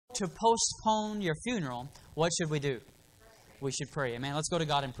to postpone your funeral, what should we do? We should pray. Amen. Let's go to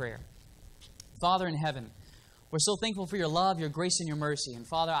God in prayer. Father in heaven, we're so thankful for your love, your grace, and your mercy. And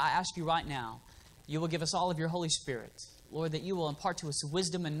Father, I ask you right now, you will give us all of your Holy Spirit. Lord, that you will impart to us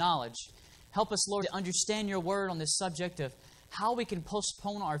wisdom and knowledge. Help us, Lord, to understand your word on this subject of how we can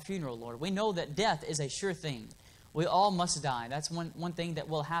postpone our funeral, Lord. We know that death is a sure thing. We all must die. That's one thing that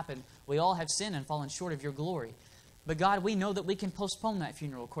will happen. We all have sinned and fallen short of your glory. But God, we know that we can postpone that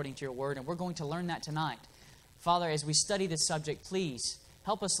funeral according to your word, and we're going to learn that tonight. Father, as we study this subject, please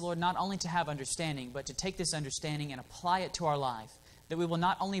help us, Lord, not only to have understanding, but to take this understanding and apply it to our life. That we will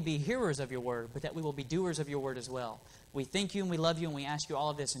not only be hearers of your word, but that we will be doers of your word as well. We thank you and we love you and we ask you all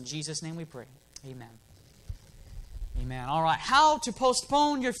of this. In Jesus' name we pray. Amen. Amen. All right. How to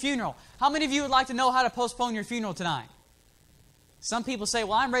postpone your funeral. How many of you would like to know how to postpone your funeral tonight? Some people say,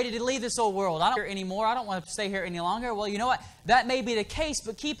 well, I'm ready to leave this old world. I don't care anymore. I don't want to stay here any longer. Well, you know what? That may be the case,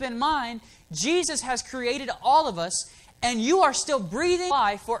 but keep in mind, Jesus has created all of us, and you are still breathing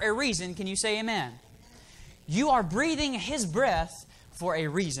life for a reason. Can you say amen? You are breathing His breath for a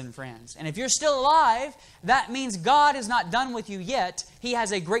reason, friends. And if you're still alive, that means God is not done with you yet. He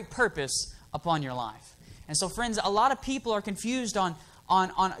has a great purpose upon your life. And so, friends, a lot of people are confused on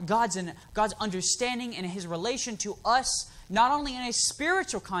God's understanding and His relation to us, not only in a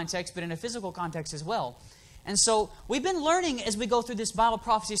spiritual context, but in a physical context as well. And so we've been learning as we go through this Bible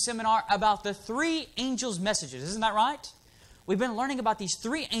prophecy seminar about the three angels' messages. Isn't that right? We've been learning about these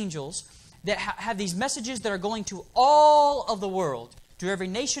three angels that have these messages that are going to all of the world, to every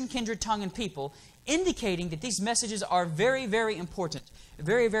nation, kindred, tongue, and people, indicating that these messages are very, very important,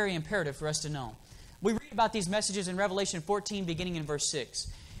 very, very imperative for us to know. We read about these messages in Revelation 14, beginning in verse 6.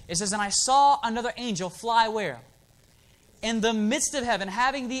 It says, "And I saw another angel fly" where? "In the midst of heaven,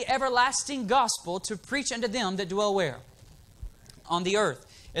 having the everlasting gospel to preach unto them that dwell" where? "On the earth."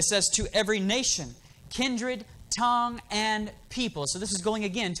 It says, "To every nation, kindred, tongue, and people." So this is going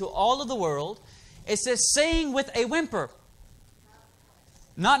again to all of the world. It says, "saying with a whimper."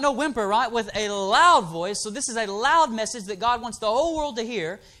 Not no whimper, right? With a loud voice. So this is a loud message that God wants the whole world to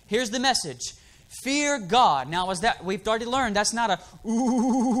hear. Here's the message. "Fear God." Now, we've already learned that's not a,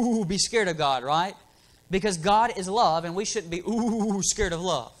 ooh, be scared of God, right? Because God is love, and we shouldn't be, ooh, scared of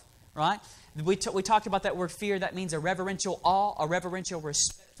love, right? We talked about that word fear. That means a reverential awe, a reverential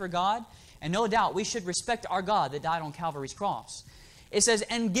respect for God. And no doubt, we should respect our God that died on Calvary's cross. It says,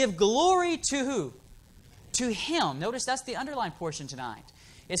 "And give glory" to who? To Him. Notice that's the underlined portion tonight.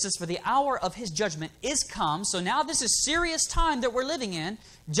 It says, "For the hour of His judgment is come." So now this is serious time that we're living in.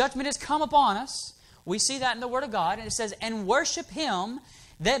 Judgment has come upon us. We see that in the Word of God. And it says, "And worship Him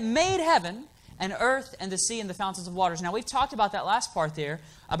that made heaven and earth and the sea and the fountains of waters." Now we've talked about that last part there,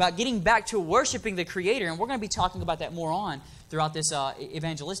 about getting back to worshiping the Creator. And we're going to be talking about that more on throughout this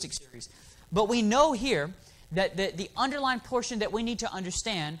evangelistic series. But we know here that the underlying portion that we need to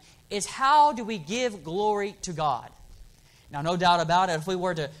understand is how do we give glory to God? Now, no doubt about it, if we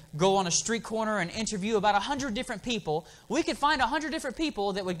were to go on a street corner and interview about 100 different people, we could find 100 different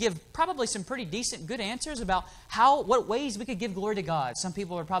people that would give probably some pretty decent, good answers about what ways we could give glory to God. Some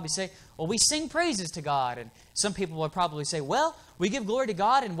people would probably say, well, we sing praises to God. And some people would probably say, well, we give glory to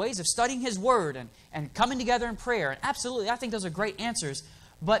God in ways of studying His Word and coming together in prayer. And absolutely, I think those are great answers.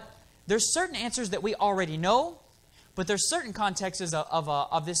 But there's certain answers that we already know. But there's certain contexts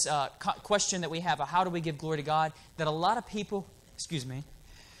of this question that we have, of how do we give glory to God, that a lot of people, excuse me,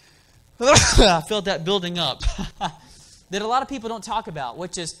 I felt that building up, that a lot of people don't talk about,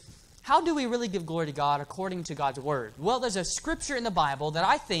 which is, how do we really give glory to God according to God's Word? Well, there's a scripture in the Bible that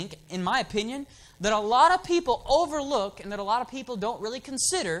I think, in my opinion, that a lot of people overlook and that a lot of people don't really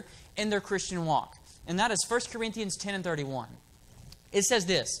consider in their Christian walk. And that is 1 Corinthians 10 and 31. It says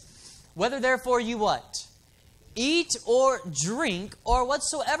this, "Whether therefore you" what? "Eat or drink or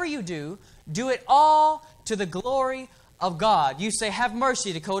whatsoever you do, do it all to the glory of God." You say, have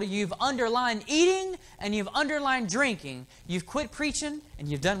mercy, Dakota. You've underlined eating and you've underlined drinking. You've quit preaching and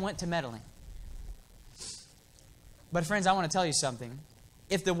you've went to meddling. But friends, I want to tell you something.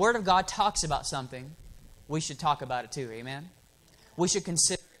 If the Word of God talks about something, we should talk about it too. Amen? We should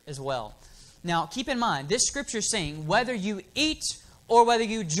consider it as well. Now, keep in mind, this scripture is saying, whether you eat or whether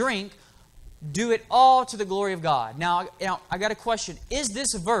you drink, do it all to the glory of God. Now, I got a question. Is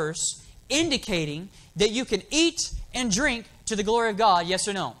this verse indicating that you can eat and drink to the glory of God? Yes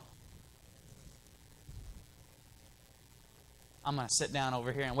or no? I'm going to sit down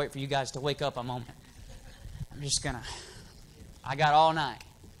over here and wait for you guys to wake up a moment. I'm just going to... I got all night.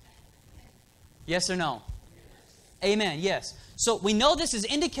 Yes or no? Amen. Yes. So we know this is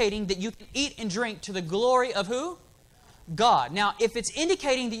indicating that you can eat and drink to the glory of who? God. Now, if it's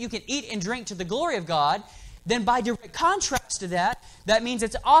indicating that you can eat and drink to the glory of God, then by direct contrast to that, that means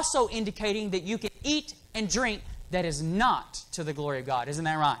it's also indicating that you can eat and drink that is not to the glory of God. Isn't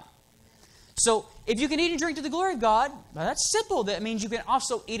that right? So, if you can eat and drink to the glory of God, well, that's simple. That means you can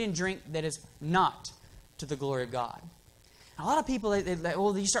also eat and drink that is not to the glory of God. A lot of people,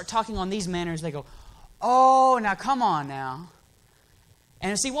 you start talking on these manners, they go, oh, now come on now.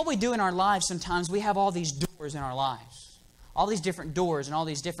 And see, what we do in our lives sometimes, we have all these doors in our lives. All these different doors and all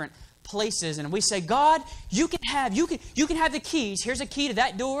these different places. And we say, God, you can have the keys. Here's a key to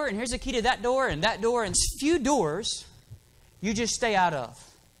that door, and here's a key to that door, and few doors you just stay out of.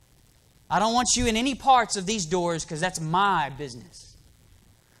 I don't want you in any parts of these doors because that's my business.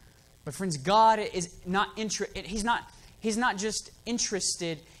 But friends, God is not He's not just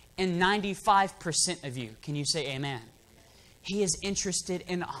interested in 95% of you. Can you say amen? He is interested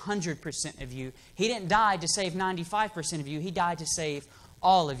in 100% of you. He didn't die to save 95% of you. He died to save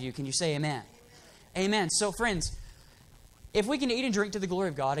all of you. Can you say amen? Amen. So friends, if we can eat and drink to the glory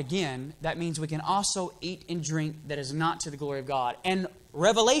of God, again, that means we can also eat and drink that is not to the glory of God. And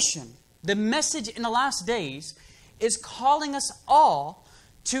Revelation, the message in the last days, is calling us all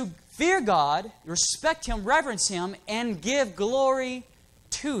to fear God, respect Him, reverence Him, and give glory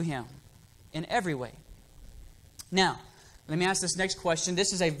to Him in every way. Now, let me ask this next question.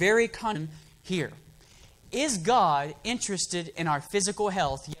 This is a very common here. Is God interested in our physical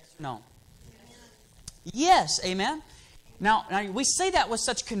health? Yes or no? Yes, amen. Now, we say that with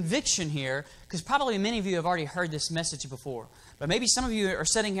such conviction here because probably many of you have already heard this message before. But maybe some of you are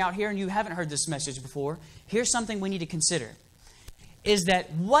sitting out here and you haven't heard this message before. Here's something we need to consider. Is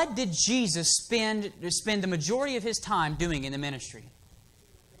that what did Jesus spend the majority of His time doing in the ministry?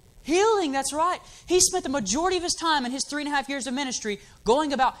 Healing, that's right. He spent the majority of His time in His 3.5 years of ministry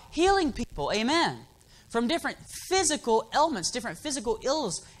going about healing people. Amen. From different physical ailments, different physical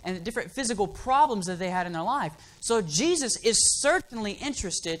ills, and different physical problems that they had in their life. So Jesus is certainly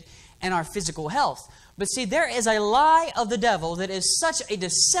interested in our physical health. But see, there is a lie of the devil that is such a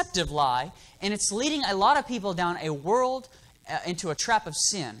deceptive lie, and it's leading a lot of people down a world into a trap of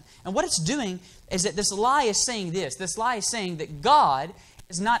sin. And what it's doing is that this lie is saying this. This lie is saying that God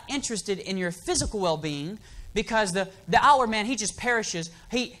is not interested in your physical well-being because the outward man, he just perishes.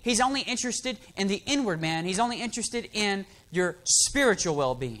 He's only interested in the inward man. He's only interested in your spiritual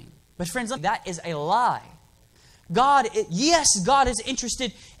well-being. But friends, that is a lie. Yes, God is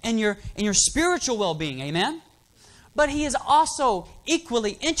interested in your spiritual well-being. Amen? But He is also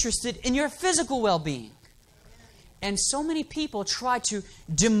equally interested in your physical well-being. And so many people try to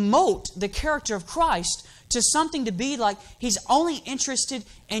demote the character of Christ to something to be like He's only interested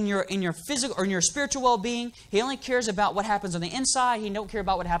in your physical or in your spiritual well-being. He only cares about what happens on the inside. He don't care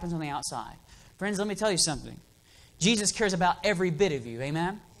about what happens on the outside. Friends, let me tell you something. Jesus cares about every bit of you.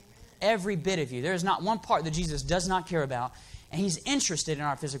 Amen? Every bit of you. There is not one part that Jesus does not care about. And He's interested in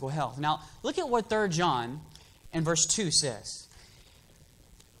our physical health. Now, look at what 3 John in verse 2 says.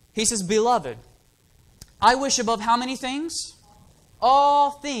 He says, Beloved, I wish above how many things?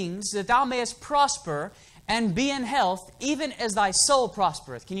 All things, that thou mayest prosper and be in health, even as thy soul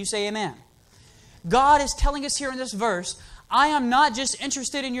prospereth. Can you say amen? God is telling us here in this verse, I am not just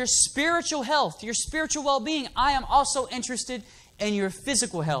interested in your spiritual health, your spiritual well-being. I am also interested in your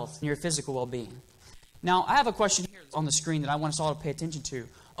physical health and your physical well-being. Now, I have a question here on the screen that I want us all to pay attention to.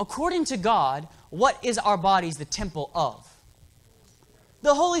 According to God, what is our bodies the temple of?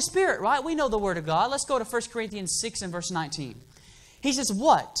 The Holy Spirit, right? We know the Word of God. Let's go to 1 Corinthians 6 and verse 19. He says,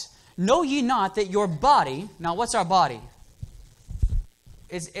 What? Know ye not that your body... Now, what's our body?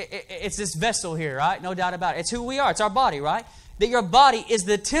 It's this vessel here, right? No doubt about it. It's who we are. It's our body, right? That your body is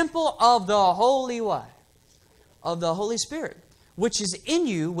the temple of the Holy what? Of the Holy Spirit, which is in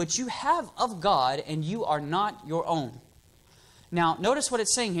you, which you have of God, and you are not your own. Now, notice what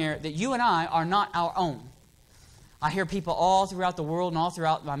it's saying here, that you and I are not our own. I hear people all throughout the world and all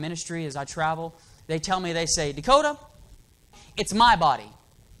throughout my ministry as I travel. They tell me, they say, Dakota, it's my body.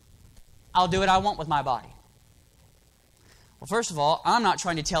 I'll do what I want with my body. Well, first of all, I'm not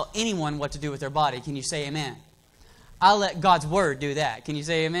trying to tell anyone what to do with their body. Can you say amen? I'll let God's Word do that. Can you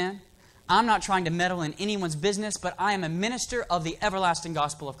say amen? I'm not trying to meddle in anyone's business, but I am a minister of the everlasting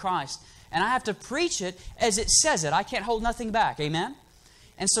gospel of Christ. And I have to preach it as it says it. I can't hold nothing back. Amen?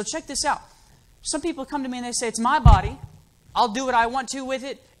 And so check this out. Some people come to me and they say, it's my body. I'll do what I want to with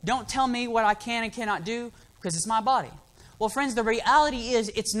it. Don't tell me what I can and cannot do because it's my body. Well, friends, the reality is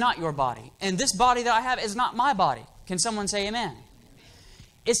it's not your body. And this body that I have is not my body. Can someone say amen?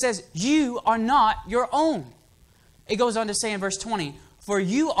 It says, you are not your own. It goes on to say in verse 20, for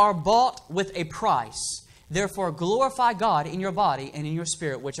you are bought with a price. Therefore, glorify God in your body and in your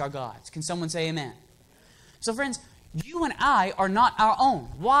spirit, which are God's. Can someone say amen? So friends, you and I are not our own.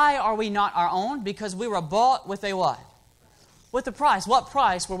 Why are we not our own? Because we were bought with a what? With a price. What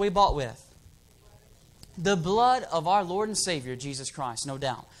price were we bought with? The blood of our Lord and Savior, Jesus Christ, no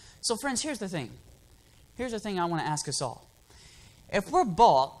doubt. So friends, here's the thing. Here's the thing I want to ask us all. If we're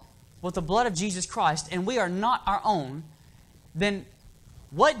bought with the blood of Jesus Christ and we are not our own, then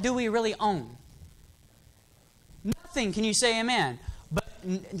what do we really own? Nothing. Can you say amen? But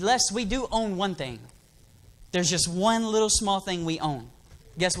unless we do own one thing. There's just one little small thing we own.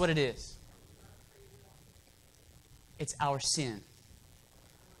 Guess what it is? It's our sin.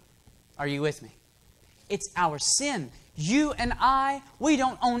 Are you with me? It's our sin. You and I, we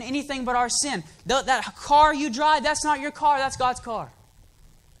don't own anything but our sin. That car you drive, that's not your car, that's God's car.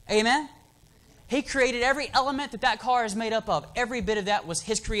 Amen? He created every element that car is made up of. Every bit of that was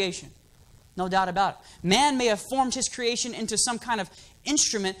His creation. No doubt about it. Man may have formed his creation into some kind of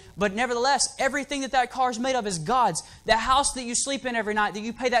instrument, but nevertheless, everything that car is made of is God's. The house that you sleep in every night, that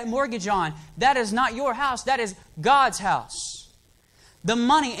you pay that mortgage on, that is not your house. That is God's house. The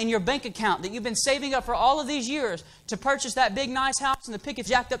money in your bank account that you've been saving up for all of these years to purchase that big nice house and the picket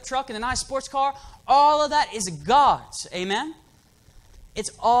jacked up truck and the nice sports car, all of that is God's. Amen?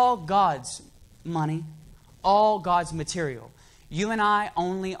 It's all God's money, all God's material. You and I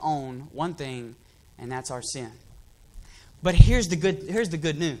only own one thing, and that's our sin. But here's the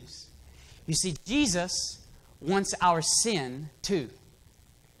good news. You see, Jesus wants our sin too.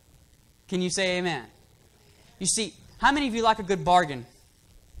 Can you say amen? You see, how many of you like a good bargain?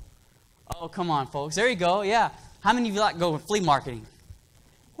 Oh, come on, folks. There you go. Yeah. How many of you like going flea marketing?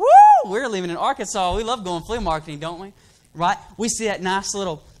 Woo! We're living in Arkansas. We love going flea marketing, don't we? Right? We see that nice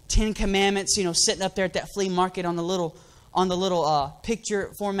little 10 Commandments, sitting up there at that flea market on the little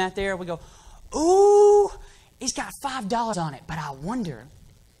picture format there. We go, ooh, he's got $5 on it, but I wonder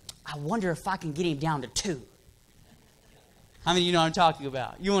if I can get him down to 2. How many of you know what I'm talking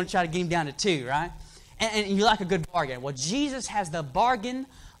about? You want to try to get him down to 2, right? And you like a good bargain. Well, Jesus has the bargain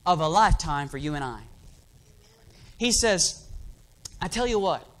of a lifetime for you and I. He says, I tell you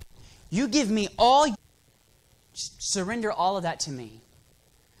what, you give me surrender all of that to me,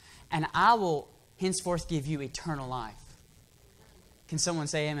 and I will henceforth give you eternal life. Can someone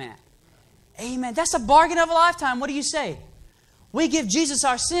say amen? Amen. That's a bargain of a lifetime. What do you say? We give Jesus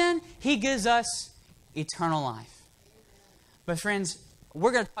our sin. He gives us eternal life. But friends,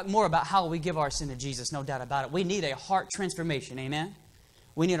 we're going to talk more about how we give our sin to Jesus. No doubt about it. We need a heart transformation. Amen?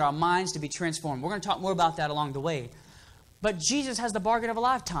 We need our minds to be transformed. We're going to talk more about that along the way. But Jesus has the bargain of a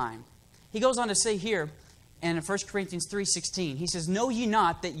lifetime. He goes on to say here in 1 Corinthians 3:16, he says, know ye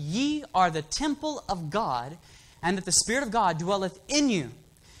not that ye are the temple of God, and that the Spirit of God dwelleth in you.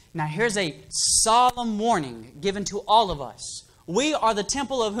 Now here's a solemn warning given to all of us. We are the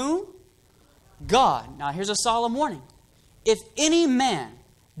temple of whom? God. Now here's a solemn warning. If any man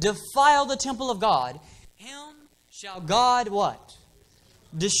defile the temple of God, him shall God what?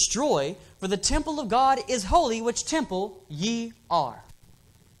 Destroy. For the temple of God is holy, which temple ye are.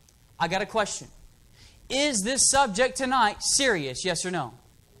 I got a question. Is this subject tonight serious? Yes or no?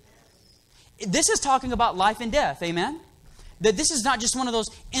 This is talking about life and death. Amen? That this is not just one of those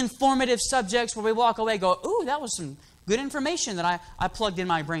informative subjects where we walk away and go, ooh, that was some good information that I plugged in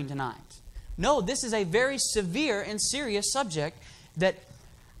my brain tonight. No, this is a very severe and serious subject that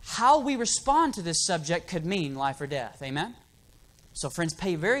how we respond to this subject could mean life or death. Amen? So friends,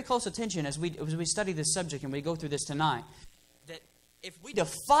 pay very close attention as we study this subject and we go through this tonight. That if we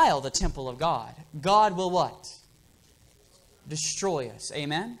defile the temple of God, God will what? Destroy us.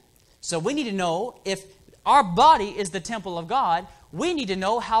 Amen? So we need to know if our body is the temple of God, we need to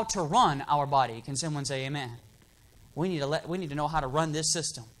know how to run our body. Can someone say amen? We need to know how to run this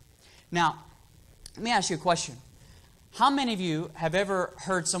system. Now, let me ask you a question. How many of you have ever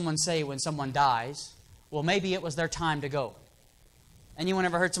heard someone say when someone dies, well, maybe it was their time to go? Anyone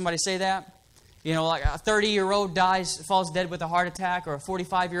ever heard somebody say that? Like a 30-year-old falls dead with a heart attack, or a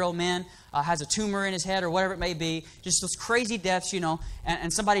 45-year-old man has a tumor in his head, or whatever it may be. Just those crazy deaths,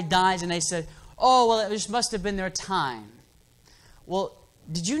 and somebody dies and they said, oh, well, it just must have been their time. Well,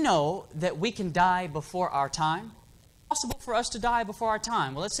 did you know that we can die before our time? It's possible for us to die before our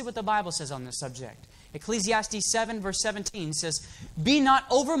time. Well, let's see what the Bible says on this subject. Ecclesiastes 7, verse 17 says, be not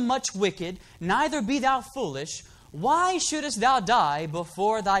overmuch wicked, neither be thou foolish. Why shouldest thou die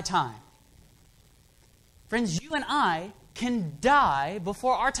before thy time? Friends, you and I can die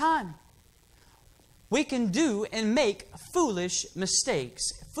before our time. We can do and make foolish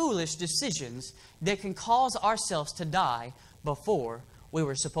mistakes, foolish decisions that can cause ourselves to die before we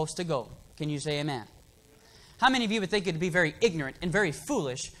were supposed to go. Can you say amen? How many of you would think it would be very ignorant and very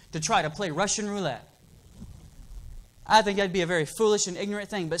foolish to try to play Russian roulette? I think that'd be a very foolish and ignorant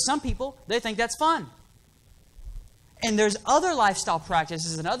thing. But some people, they think that's fun. And there's other lifestyle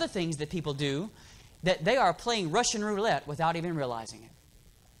practices and other things that people do that they are playing Russian roulette without even realizing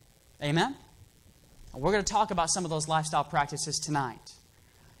it. Amen? And we're going to talk about some of those lifestyle practices tonight.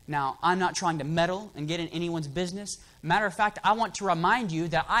 Now, I'm not trying to meddle and get in anyone's business. Matter of fact, I want to remind you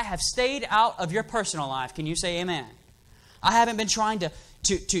that I have stayed out of your personal life. Can you say amen? I haven't been trying to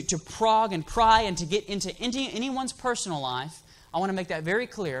prog and pry and to get into anyone's personal life. I want to make that very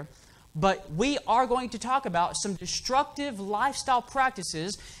clear. But we are going to talk about some destructive lifestyle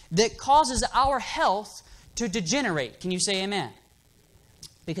practices that causes our health to degenerate. Can you say amen?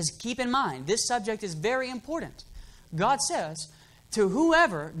 Because keep in mind, this subject is very important. God says, to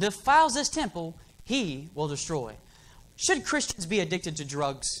whoever defiles this temple, he will destroy. Should Christians be addicted to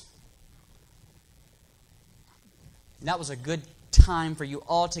drugs? That was a good time for you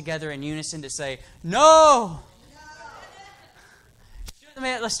all together in unison to say, no!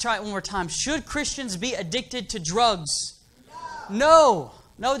 Let's try it one more time. Should Christians be addicted to drugs? No.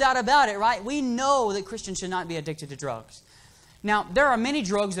 No doubt about it, right? We know that Christians should not be addicted to drugs. Now, there are many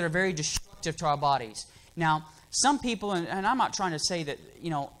drugs that are very destructive to our bodies. Now, some people, and I'm not trying to say that,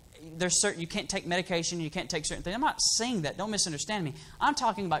 there's certain, you can't take medication, you can't take certain things. I'm not saying that. Don't misunderstand me. I'm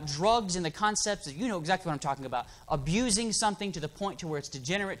talking about drugs and the concepts that you know exactly what I'm talking about. Abusing something to the point to where it's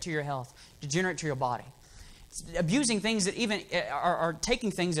degenerate to your health, degenerate to your body. Abusing things that even are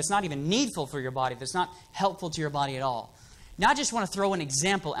taking things that's not even needful for your body, that's not helpful to your body at all. Now, I just want to throw an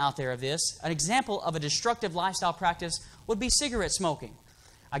example out there of this. An example of a destructive lifestyle practice would be cigarette smoking.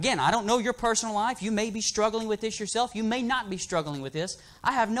 Again, I don't know your personal life. You may be struggling with this yourself. You may not be struggling with this.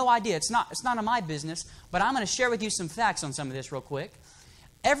 I have no idea. It's not of my business. But I'm going to share with you some facts on some of this real quick.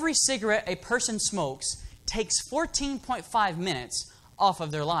 Every cigarette a person smokes takes 14.5 minutes off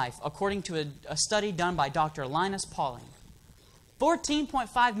of their life, according to a study done by Dr. Linus Pauling.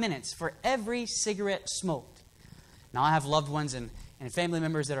 14.5 minutes for every cigarette smoked. Now, I have loved ones and family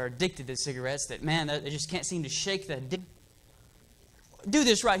members that are addicted to cigarettes that, man, they just can't seem to shake the addiction. Do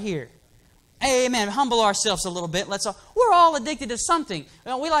this right here. Amen. Humble ourselves a little bit. We're all addicted to something.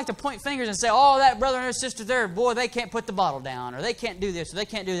 We like to point fingers and say, oh, that brother and sister there, boy, they can't put the bottle down, or they can't do this, or they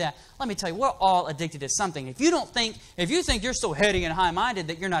can't do that. Let me tell you, we're all addicted to something. If you think you're so heady and high-minded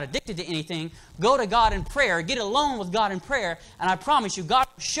that you're not addicted to anything, go to God in prayer, get alone with God in prayer, and I promise you, God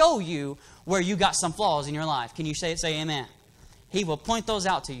will show you where you got some flaws in your life. Can you say amen? He will point those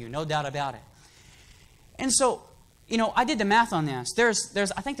out to you, no doubt about it. And so, I did the math on this.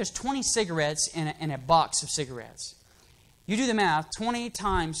 I think there's 20 cigarettes in a box of cigarettes. You do the math, 20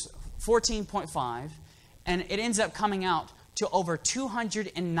 times 14.5, and it ends up coming out to over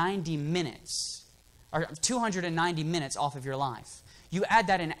 290 minutes, or 290 minutes off of your life. You add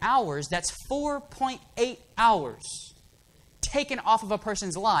that in hours, that's 4.8 hours taken off of a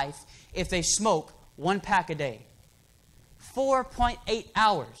person's life if they smoke one pack a day. 4.8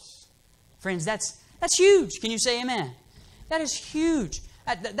 hours. Friends, that's huge. Can you say amen? That is huge.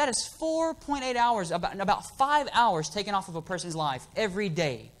 That is 4.8 hours, about 5 hours taken off of a person's life every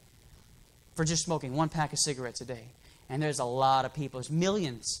day for just smoking one pack of cigarettes a day. And there's a lot of people, there's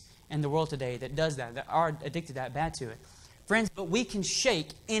millions in the world today that does that are addicted that bad to it. Friends, but we can shake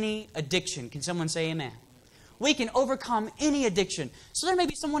any addiction. Can someone say amen? We can overcome any addiction. So there may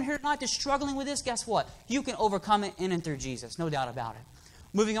be someone here tonight that's struggling with this. Guess what? You can overcome it in and through Jesus. No doubt about it.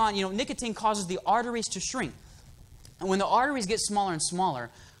 Moving on, nicotine causes the arteries to shrink. And when the arteries get smaller and smaller,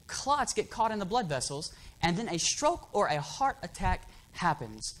 clots get caught in the blood vessels, and then a stroke or a heart attack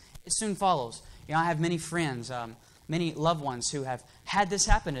happens. It soon follows. I have many friends, many loved ones who have had this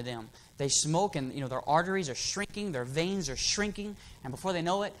happen to them. They smoke and, their arteries are shrinking, their veins are shrinking, and before they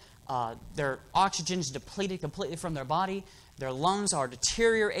know it, their oxygen is depleted completely from their body. Their lungs are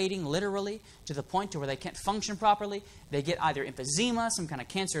deteriorating literally to the point to where they can't function properly. They get either emphysema, some kind of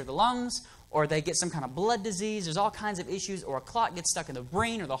cancer of the lungs, or they get some kind of blood disease. There's all kinds of issues, or a clot gets stuck in the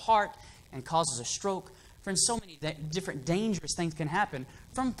brain or the heart and causes a stroke. Friends, so many different dangerous things can happen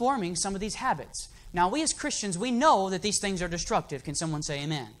from forming some of these habits. Now, we as Christians, we know that these things are destructive. Can someone say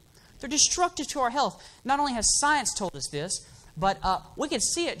amen? They're destructive to our health. Not only has science told us this, but we can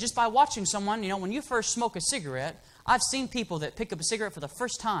see it just by watching someone. When you first smoke a cigarette, I've seen people that pick up a cigarette for the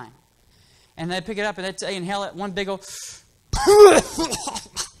first time. And they pick it up and they inhale it, one big old...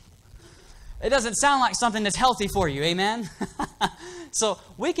 It doesn't sound like something that's healthy for you, amen? So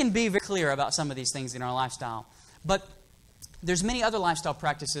we can be very clear about some of these things in our lifestyle. But there's many other lifestyle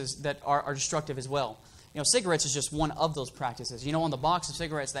practices that are destructive as well. Cigarettes is just one of those practices. On the box of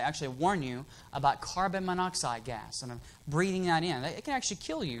cigarettes, they actually warn you about carbon monoxide gas and breathing that in. It can actually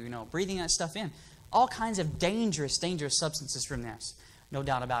kill you, breathing that stuff in. All kinds of dangerous substances from this. No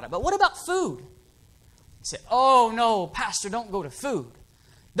doubt about it. But what about food? You say, oh, no, Pastor, don't go to food.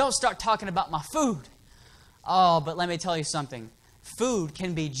 Don't start talking about my food. Oh, but let me tell you something. Food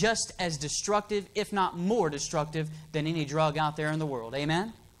can be just as destructive, if not more destructive, than any drug out there in the world.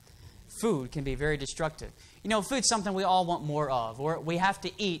 Amen? Food can be very destructive. Food's something we all want more of, or we have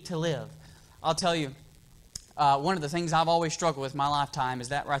to eat to live. I'll tell you, one of the things I've always struggled with in my lifetime is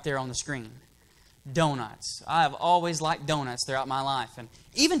that right there on the screen. Donuts. I have always liked donuts throughout my life. And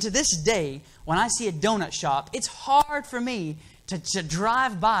even to this day, when I see a donut shop, it's hard for me to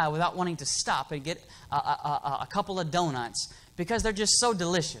drive by without wanting to stop and get a couple of donuts because they're just so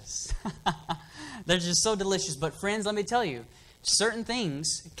delicious. They're just so delicious. But friends, let me tell you, certain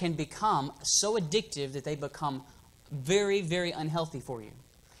things can become so addictive that they become very, very unhealthy for you.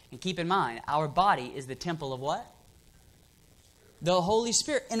 And keep in mind, our body is the temple of what? The Holy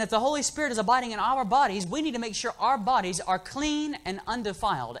Spirit. And if the Holy Spirit is abiding in our bodies, we need to make sure our bodies are clean and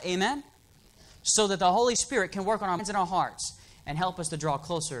undefiled. Amen? So that the Holy Spirit can work on our minds and our hearts and help us to draw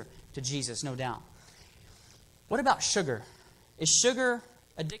closer to Jesus, no doubt. What about sugar? Is sugar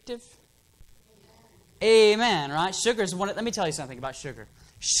addictive? Amen, right? Sugar is let me tell you something about sugar.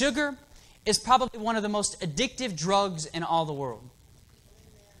 Sugar is probably one of the most addictive drugs in all the world.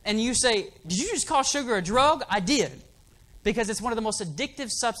 And you say, did you just call sugar a drug? I did. Because it's one of the most addictive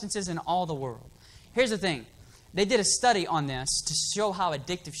substances in all the world. Here's the thing. They did a study on this to show how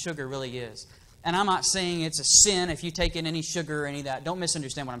addictive sugar really is. And I'm not saying it's a sin if you take in any sugar or any of that. Don't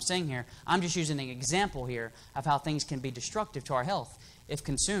misunderstand what I'm saying here. I'm just using an example here of how things can be destructive to our health if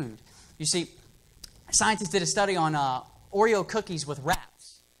consumed. You see, scientists did a study on Oreo cookies with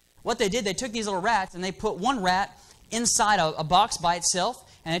rats. What they did, they took these little rats and they put one rat inside a box by itself,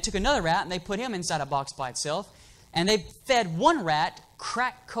 and they took another rat and they put him inside a box by itself, and they fed one rat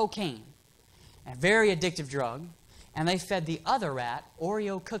crack cocaine, a very addictive drug, and they fed the other rat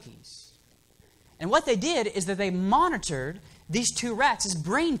Oreo cookies. And what they did is that they monitored these two rats'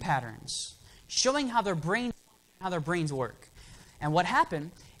 brain patterns, showing how their brains work. And what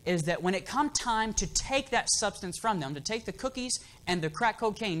happened is that when it come time to take that substance from them, to take the cookies and the crack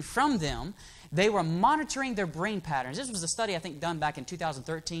cocaine from them, they were monitoring their brain patterns. This was a study, I think, done back in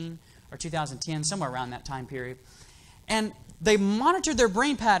 2013 or 2010, somewhere around that time period. And they monitored their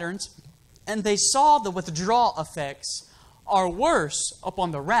brain patterns, and they saw the withdrawal effects are worse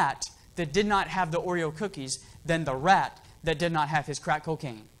upon the rat that did not have the Oreo cookies than the rat that did not have his crack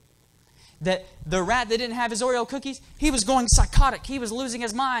cocaine. That the rat that didn't have his Oreo cookies, he was going psychotic. He was losing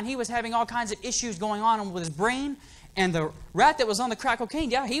his mind. He was having all kinds of issues going on with his brain. And the rat that was on the crack cocaine,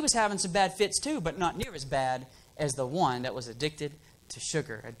 yeah, he was having some bad fits too, but not near as bad as the one that was addicted to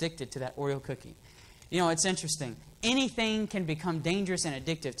sugar, addicted to that Oreo cookie. It's interesting. Anything can become dangerous and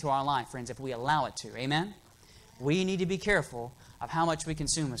addictive to our life, friends, if we allow it to. Amen? We need to be careful of how much we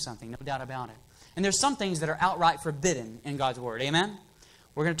consume of something, no doubt about it. And there's some things that are outright forbidden in God's Word. Amen?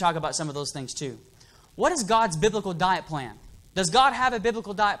 We're going to talk about some of those things too. What is God's biblical diet plan? Does God have a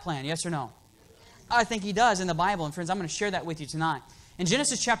biblical diet plan? Yes or no? I think He does in the Bible. And friends, I'm going to share that with you tonight. In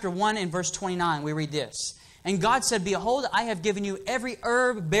Genesis chapter 1 and verse 29, we read this. And God said, Behold, I have given you every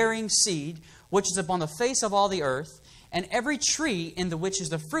herb bearing seed, which is upon the face of all the earth, and every tree in the which is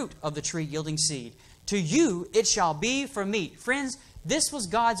the fruit of the tree yielding seed. To you it shall be for meat. Friends, this was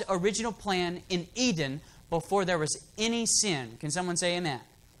God's original plan in Eden before there was any sin. Can someone say amen?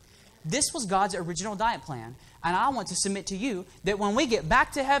 This was God's original diet plan. And I want to submit to you that when we get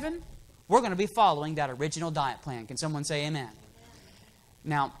back to heaven, we're going to be following that original diet plan. Can someone say amen?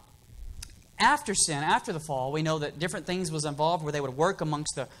 Now, after sin, after the fall, we know that different things was involved where they would work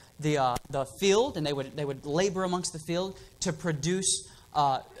amongst the field, and they would labor amongst the field to produce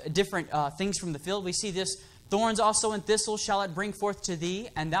different things from the field. We see this, thorns also and thistles shall it bring forth to thee,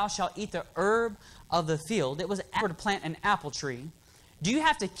 and thou shalt eat the herb of the field. It was to plant an apple tree. Do you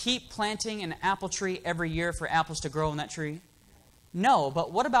have to keep planting an apple tree every year for apples to grow on that tree? No,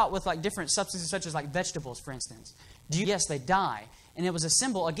 but what about with like different substances such as like vegetables, for instance? Yes, they die. And it was a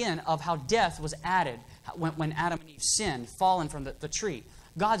symbol, again, of how death was added when Adam and Eve sinned, fallen from the tree.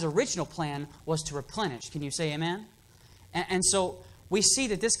 God's original plan was to replenish. Can you say amen? And so we see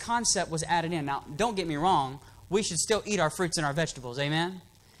that this concept was added in. Now, don't get me wrong. We should still eat our fruits and our vegetables. Amen?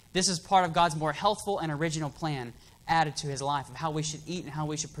 This is part of God's more healthful and original plan added to His life of how we should eat and how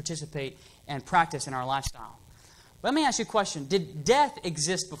we should participate and practice in our lifestyle. Let me ask you a question. Did death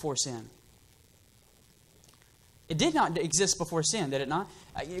exist before sin? It did not exist before sin, did it not?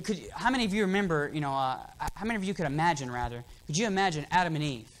 How many of you remember, how many of you could imagine, rather, could you imagine Adam and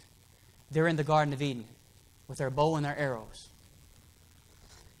Eve? They're in the Garden of Eden with their bow and their arrows.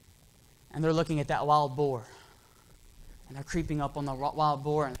 And they're looking at that wild boar. And they're creeping up on the wild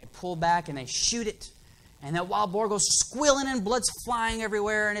boar, and they pull back and they shoot it. And that wild boar goes squealing and blood's flying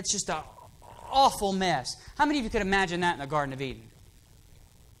everywhere, and it's just an awful mess. How many of you could imagine that in the Garden of Eden?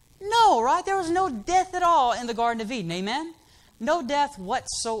 No, right? There was no death at all in the Garden of Eden. Amen? No death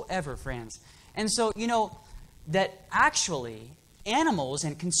whatsoever, friends. And so, that actually animals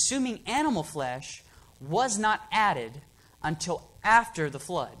and consuming animal flesh was not added until after the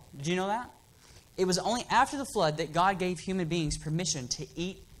flood. Did you know that? It was only after the flood that God gave human beings permission to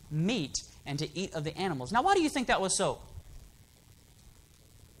eat meat and to eat of the animals. Now, why do you think that was so?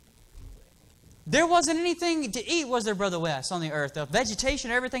 There wasn't anything to eat, was there, Brother West, on the earth? The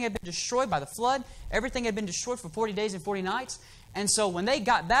vegetation, everything had been destroyed by the flood. Everything had been destroyed for 40 days and 40 nights. And so when they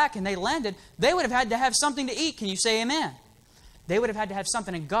got back and they landed, they would have had to have something to eat. Can you say amen? They would have had to have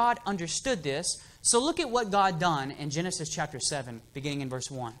something, and God understood this. So look at what God done in Genesis chapter 7, beginning in verse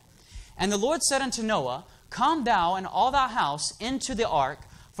 1. And the Lord said unto Noah, Come thou and all thy house into the ark,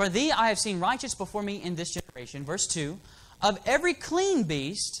 for thee I have seen righteous before me in this generation. Verse 2, Of every clean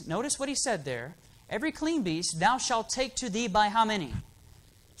beast, notice what he said there, every clean beast thou shalt take to thee by how many?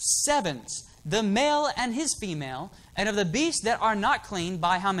 7, the male and his female, and of the beasts that are not clean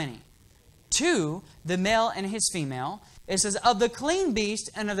by how many? 2, the male and his female. It says, of the clean beast,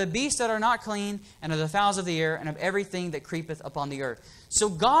 and of the beasts that are not clean, and of the fowls of the air, and of everything that creepeth upon the earth. So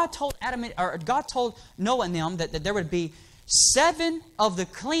God told God told Noah and them that there would be 7 of the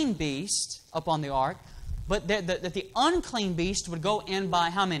clean beasts upon the ark, but that the unclean beast would go in by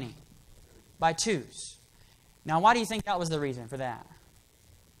how many? By 2s. Now, why do you think that was the reason for that?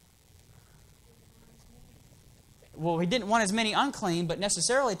 Well, he didn't want as many unclean, but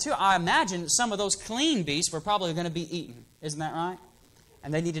necessarily, too, I imagine some of those clean beasts were probably going to be eaten. Isn't that right?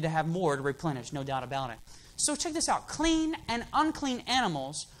 And they needed to have more to replenish, no doubt about it. So check this out. Clean and unclean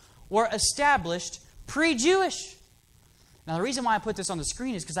animals were established pre-Jewish. Now, the reason why I put this on the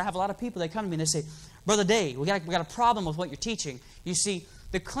screen is because I have a lot of people that come to me and they say, Brother Dave, we got a problem with what you're teaching. You see,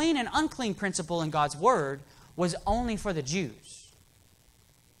 the clean and unclean principle in God's Word was only for the Jews.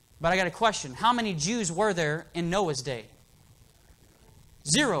 But I got a question. How many Jews were there in Noah's day?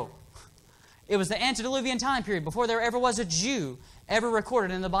 0. It was the antediluvian time period before there ever was a Jew ever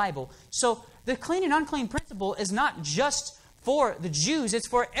recorded in the Bible. So the clean and unclean principle is not just for the Jews. It's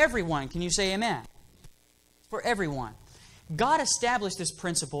for everyone. Can you say amen? For everyone. God established this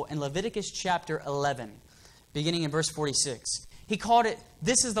principle in Leviticus chapter 11, beginning in verse 46. He called it,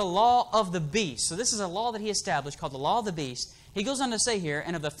 this is the law of the beast. So this is a law that he established called the law of the beast. He goes on to say here,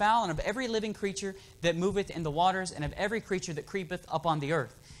 and of the fowl, and of every living creature that moveth in the waters, and of every creature that creepeth upon the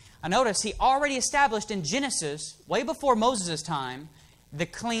earth. Now notice, he already established in Genesis, way before Moses' time, the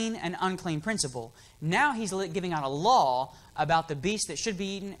clean and unclean principle. Now he's giving out a law about the beast that should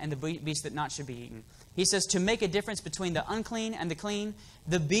be eaten and the beast that not should be eaten. He says to make a difference between the unclean and the clean,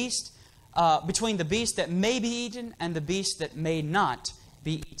 the beast, between the beast that may be eaten and the beast that may not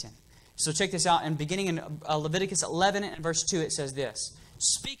be eaten. So check this out. And beginning in Leviticus 11 and verse 2, it says this.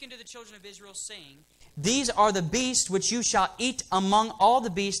 Speak unto the children of Israel, saying, These are the beasts which you shall eat among all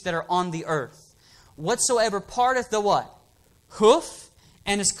the beasts that are on the earth. Whatsoever parteth the what? Hoof,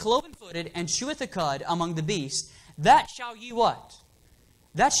 and is cloven-footed, and cheweth the cud among the beasts, that shall you what?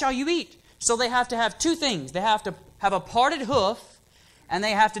 That shall you eat. So they have to have 2 things. They have to have a parted hoof, and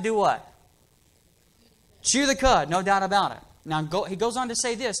they have to do what? Chew the cud, no doubt about it. Now, he goes on to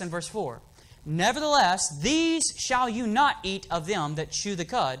say this in verse 4. Nevertheless, these shall you not eat of them that chew the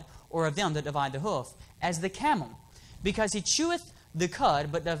cud, or of them that divide the hoof, as the camel. Because he cheweth the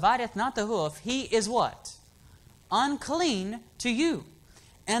cud, but divideth not the hoof, he is what? Unclean to you.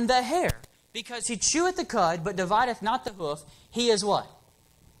 And the hare, because he cheweth the cud, but divideth not the hoof, he is what?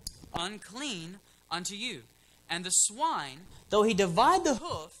 Unclean unto you. And the swine, though he divide the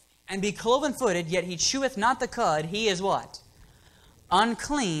hoof, and be cloven-footed, yet he cheweth not the cud, he is what?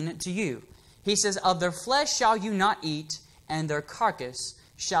 Unclean to you. He says, Of their flesh shall you not eat, and their carcass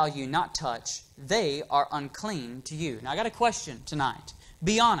shall you not touch. They are unclean to you. Now, I got a question tonight.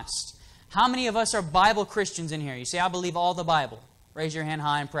 Be honest. How many of us are Bible Christians in here? You say, I believe all the Bible. Raise your hand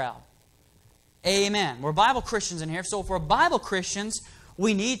high and proud. Amen. We're Bible Christians in here. So if we're Bible Christians,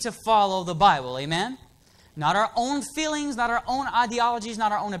 we need to follow the Bible. Amen? Not our own feelings, not our own ideologies,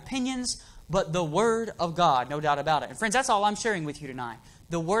 not our own opinions, but the Word of God, no doubt about it. And friends, that's all I'm sharing with you tonight.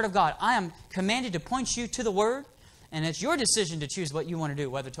 The Word of God. I am commanded to point you to the Word, And it's your decision to choose what you want to do,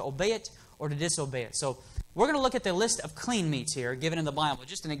 whether to obey it or to disobey it. So we're going to look at the list of clean meats here, given in the Bible.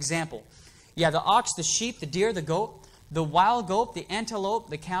 Just an example. You have the ox, the sheep, the deer, the goat, the wild goat, the antelope,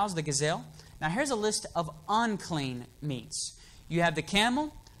 the cows, the gazelle. Now here's a list of unclean meats. You have the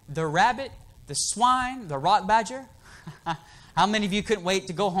camel, the rabbit, the swine, the rock badger. How many of you couldn't wait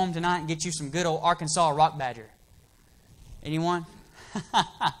to go home tonight and get you some good old Arkansas rock badger? Anyone?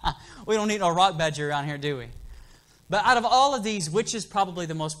 We don't need no rock badger around here, do we? But out of all of these, which is probably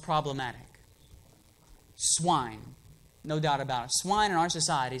the most problematic? Swine. No doubt about it. Swine in our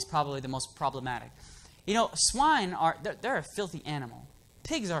society is probably the most problematic. You know, swine they're a filthy animal.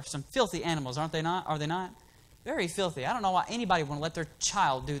 Pigs are some filthy animals, aren't they not? Are they not? Very filthy. I don't know why anybody would want to let their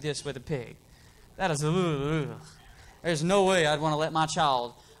child do this with a pig. That is, there's no way I'd want to let my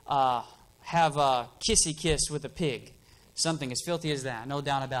child have a kissy kiss with a pig. Something as filthy as that, no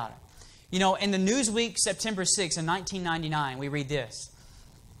doubt about it. You know, in the Newsweek, September 6 in 1999, we read this.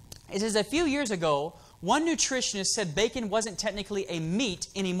 It says, a few years ago, one nutritionist said bacon wasn't technically a meat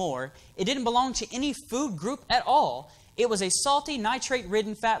anymore. It didn't belong to any food group at all. It was a salty,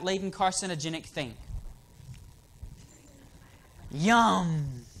 nitrate-ridden, fat-laden, carcinogenic thing.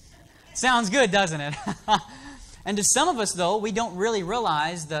 Yum! Sounds good, doesn't it? And to some of us, though, we don't really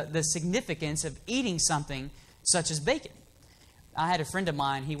realize the significance of eating something such as bacon. I had a friend of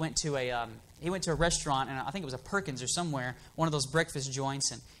mine, he went to a restaurant, and I think it was a Perkins or somewhere, one of those breakfast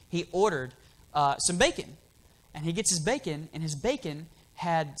joints, and he ordered some bacon. And he gets his bacon, and his bacon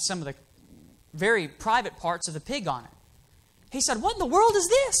had some of the very private parts of the pig on it. He said, what in the world is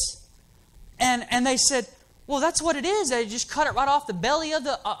this? And they said, well, that's what it is. They just cut it right off the belly of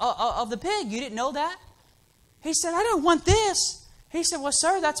the pig. You didn't know that? He said, I don't want this. He said, well,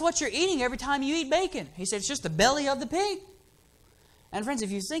 sir, that's what you're eating every time you eat bacon. He said, it's just the belly of the pig. And friends,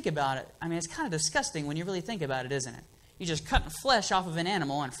 if you think about it, I mean, it's kind of disgusting when you really think about it, isn't it? You're just cutting flesh off of an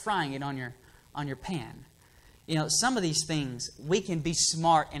animal and frying it on your pan. You know, some of these things we can be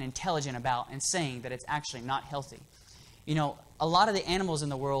smart and intelligent about and saying that it's actually not healthy. You know, a lot of the animals in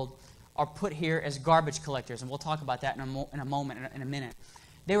the world are put here as garbage collectors, and we'll talk about that in a moment, in a minute.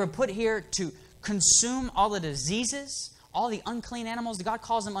 They were put here to consume all the diseases, all the unclean animals. God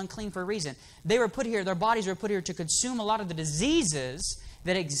calls them unclean for a reason. They were put here, their bodies were put here to consume a lot of the diseases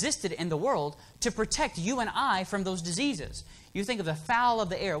that existed in the world to protect you and I from those diseases. You think of the fowl of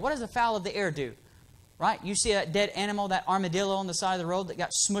the air. What does the fowl of the air do? Right? You see that dead animal, that armadillo on the side of the road that got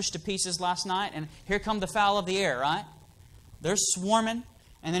smushed to pieces last night, and here come the fowl of the air, right? They're swarming,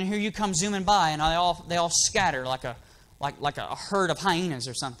 and then here you come zooming by, and they all scatter like a herd of hyenas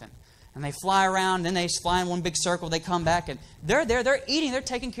or something. And they fly around, then they fly in one big circle, they come back, and they're eating, they're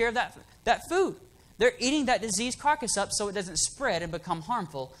taking care of that food. They're eating that diseased carcass up so it doesn't spread and become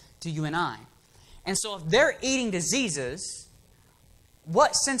harmful to you and I. And so if they're eating diseases,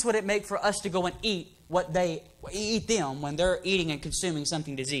 what sense would it make for us to go and eat them when they're eating and consuming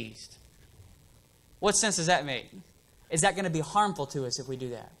something diseased? What sense does that make? Is that going to be harmful to us if we do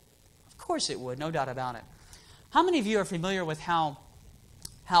that? Of course it would, no doubt about it. How many of you are familiar with how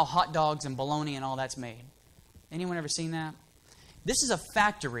hot dogs and bologna and all that's made? Anyone ever seen that? This is a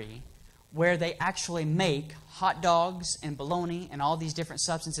factory where they actually make hot dogs and bologna and all these different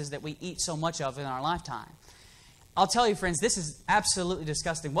substances that we eat so much of in our lifetime. I'll tell you, friends, this is absolutely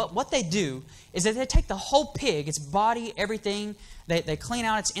disgusting. What they do is that they take the whole pig, its body, everything, they clean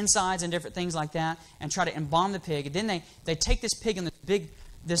out its insides and different things like that and try to embalm the pig. And then they take this pig in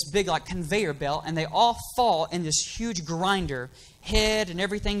this big like conveyor belt, and they all fall in this huge grinder, head and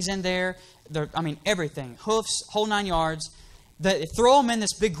everything's in there. Everything, hoofs, whole 9 yards. They throw them in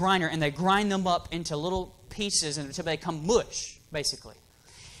this big grinder, and they grind them up into little pieces until they become mush, basically.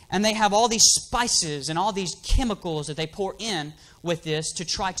 And they have all these spices and all these chemicals that they pour in with this to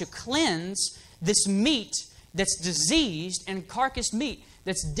try to cleanse this meat that's diseased and carcass meat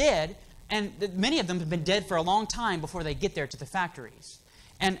that's dead. And many of them have been dead for a long time before they get there to the factories.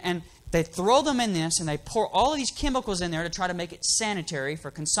 And they throw them in this, and they pour all of these chemicals in there to try to make it sanitary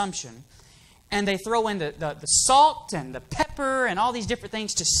for consumption. And they throw in the salt and the pepper and all these different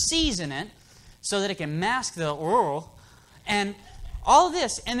things to season it so that it can mask the oil. And all of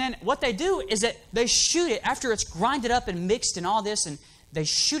this. And then what they do is that they shoot it after it's grinded up and mixed and all this, and they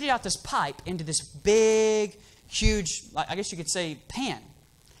shoot it out this pipe into this big, huge, I guess you could say, pan.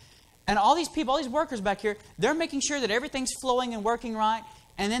 And all these people, all these workers back here, they're making sure that everything's flowing and working right.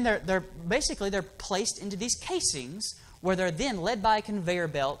 And then they're placed into these casings where they're then led by a conveyor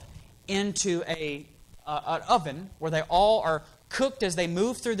belt into an oven where they all are cooked as they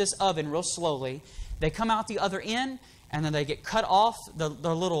move through this oven real slowly. They come out the other end, and then they get cut off, the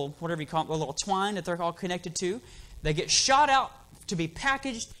little, whatever you call it, the little twine that they're all connected to. They get shot out to be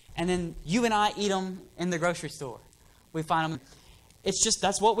packaged, and then you and I eat them in the grocery store. We find them. It's just,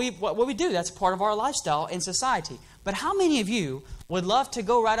 that's what we do. That's part of our lifestyle in society. But how many of you would love to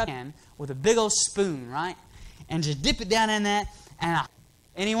go right up in with a big old spoon, right? And just dip it down in that. And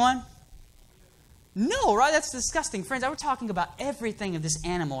anyone? No, right? That's disgusting. Friends, we're talking about everything of this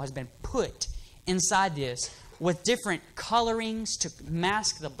animal has been put inside this with different colorings to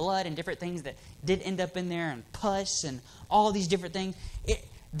mask the blood and different things that did end up in there, and pus and all these different things.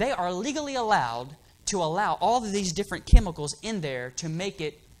 They are legally allowed to allow all of these different chemicals in there to make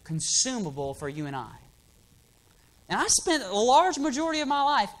it consumable for you and I. And I spent a large majority of my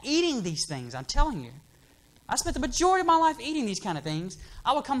life eating these things, I'm telling you. I spent the majority of my life eating these kind of things.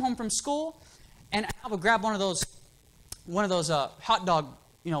 I would come home from school, and I would grab one of those hot dog,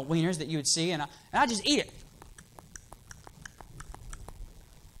 wieners that you would see, and I'd just eat it.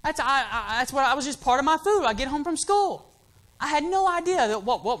 That's what I was just part of my food. I get home from school. I had no idea that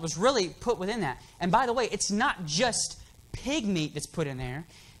what was really put within that. And by the way, it's not just pig meat that's put in there.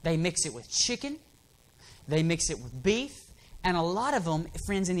 They mix it with chicken. They mix it with beef. And a lot of them,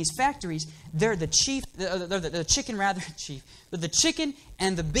 friends, in these factories, they're the chicken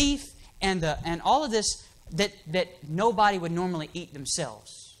and the beef and all of this that nobody would normally eat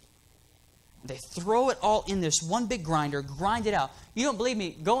themselves. They throw it all in this one big grinder, grind it out. You don't believe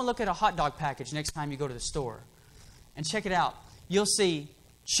me? Go and look at a hot dog package next time you go to the store. And check it out. You'll see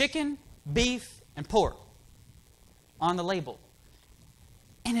chicken, beef, and pork on the label.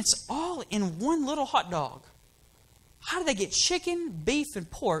 And it's all in one little hot dog. How do they get chicken, beef, and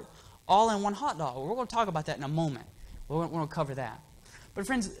pork all in one hot dog? Well, we're going to talk about that in a moment. We're going to cover that. But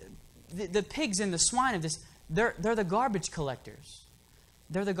friends, the pigs and the swine of this, they're the garbage collectors.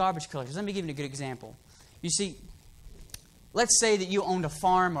 They're the garbage collectors. Let me give you a good example. You see, let's say that you owned a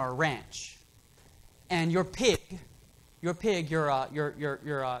farm or a ranch, and you have pigs. You have pigs.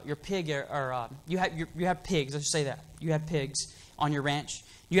 Let's just say that you have pigs on your ranch.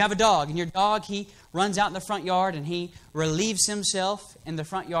 You have a dog, and your dog, he runs out in the front yard and he relieves himself in the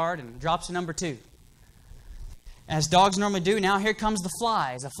front yard and drops a number 2. As dogs normally do, now here comes the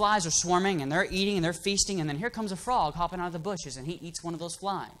flies. The flies are swarming, and they're eating, and they're feasting, and then here comes a frog hopping out of the bushes, and he eats one of those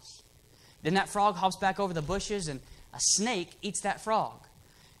flies. Then that frog hops back over the bushes, and a snake eats that frog.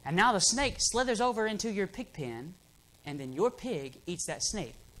 And now the snake slithers over into your pig pen, and then your pig eats that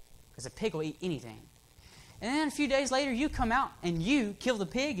snake, because a pig will eat anything. And then a few days later, you come out, and you kill the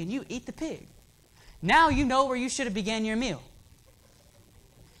pig, and you eat the pig. Now you know where you should have began your meal.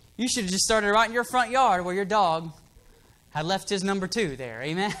 You should have just started right in your front yard where your dog had left his number 2 there.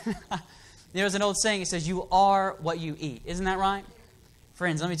 Amen? There's an old saying. It says, you are what you eat. Isn't that right?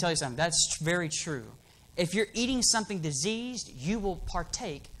 Friends, let me tell you something. That's very true. If you're eating something diseased, you will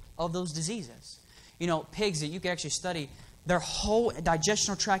partake of those diseases. Pigs that you can actually study, their whole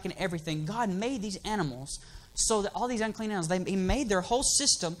digestional tract and everything. God made these animals so that all these unclean animals, He made their whole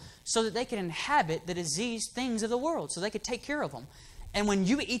system so that they could inhabit the diseased things of the world, so they could take care of them. And when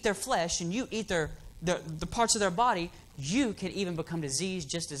you eat their flesh and you eat the parts of their body, you can even become diseased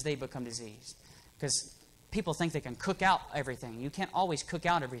just as they become diseased. Because people think they can cook out everything. You can't always cook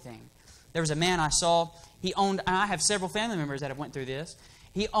out everything. There was a man I saw. He owned, and I have several family members that have went through this.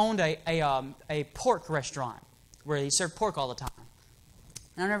 He owned a pork restaurant where he served pork all the time.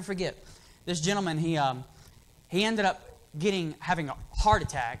 And I'll never forget, this gentleman, he ended up having a heart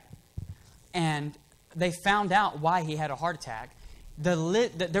attack, and they found out why he had a heart attack.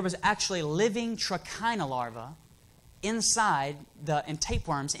 There was actually living trichina larvae inside and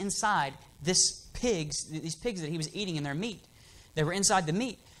tapeworms inside these pigs that he was eating in their meat. They were inside the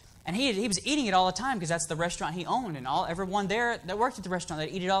meat. And he was eating it all the time because that's the restaurant he owned. And everyone there that worked at the restaurant,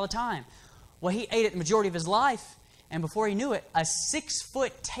 they'd eat it all the time. Well, he ate it the majority of his life. And before he knew it, a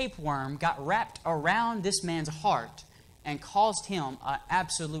 6-foot tapeworm got wrapped around this man's heart and caused him an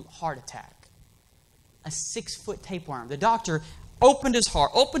absolute heart attack. A 6-foot tapeworm. The doctor opened his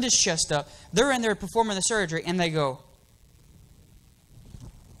heart, opened his chest up. They're in there performing the surgery, and they go,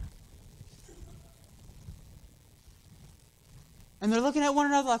 and they're looking at one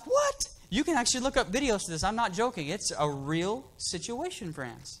another like, what? You can actually look up videos to this. I'm not joking. It's a real situation,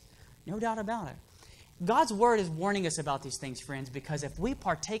 friends. No doubt about it. God's Word is warning us about these things, friends, because if we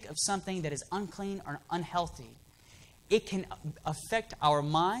partake of something that is unclean or unhealthy, it can affect our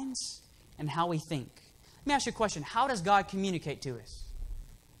minds and how we think. Let me ask you a question. How does God communicate to us?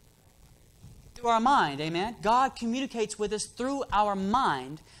 Through our mind, amen? God communicates with us through our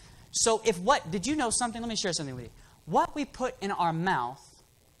mind. So did you know something? Let me share something with you. What we put in our mouth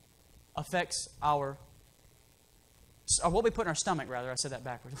affects what we put in our stomach, rather. I said that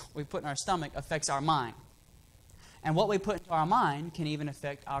backwards. What we put in our stomach affects our mind. And what we put into our mind can even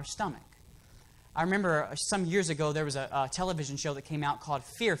affect our stomach. I remember some years ago there was a television show that came out called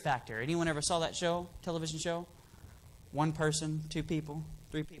Fear Factor. Anyone ever saw that show, television show? One person, two people,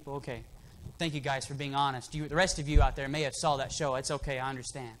 three people? Okay. Thank you guys for being honest. The rest of you out there may have saw that show. It's okay, I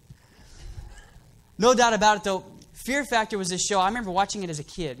understand. No doubt about it, though, Fear Factor was this show. I remember watching it as a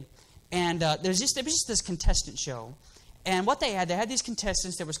kid. And it was just this contestant show. And what they had these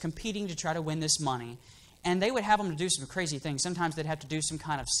contestants that was competing to try to win this money. And they would have them to do some crazy things. Sometimes they'd have to do some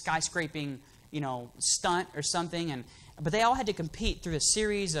kind of skyscraping, stunt or something. But they all had to compete through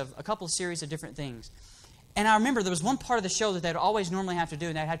a couple of series of different things. And I remember there was one part of the show that they'd always normally have to do,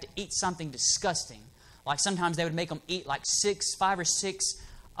 and they'd have to eat something disgusting. Like sometimes they would make them eat like 5 or 6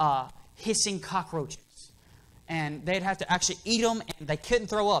 hissing cockroaches. And they'd have to actually eat them, and they couldn't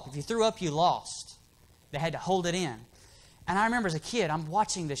throw up. If you threw up, you lost. They had to hold it in. And I remember as a kid, I'm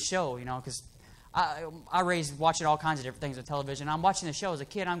watching this show, because I raised watching all kinds of different things on television. I'm watching the show as a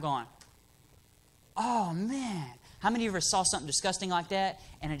kid. I'm going, oh, man. How many of you ever saw something disgusting like that,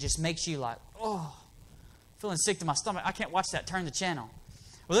 and it just makes you like, oh, feeling sick to my stomach. I can't watch that. Turn the channel.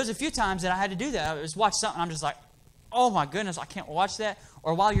 Well, there's a few times that I had to do that. I was watch something. I'm just like, oh, my goodness, I can't watch that.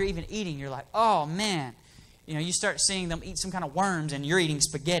 Or while you're even eating, you're like, oh, man. You start seeing them eat some kind of worms, and you're eating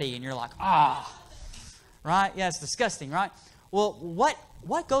spaghetti, and you're like, right? Yeah, it's disgusting, right? Well,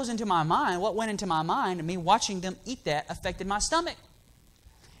 what goes into my mind, what went into my mind, and me watching them eat that affected my stomach.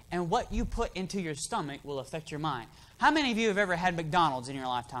 And what you put into your stomach will affect your mind. How many of you have ever had McDonald's in your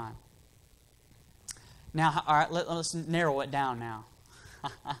lifetime? Now, all right, let's narrow it down now.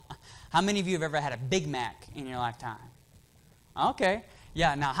 How many of you have ever had a Big Mac in your lifetime? Okay.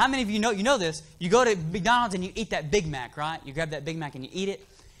 Yeah, now, how many of you know this? You go to McDonald's and you eat that Big Mac, right? You grab that Big Mac and you eat it.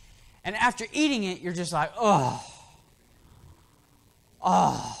 And after eating it, you're just like, oh.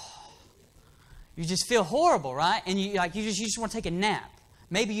 You just feel horrible, right? And you just want to take a nap.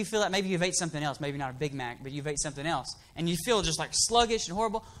 Maybe you feel that maybe you've ate something else. Maybe not a Big Mac, but you've ate something else. And you feel just like sluggish and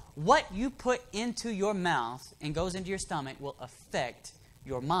horrible. What you put into your mouth and goes into your stomach will affect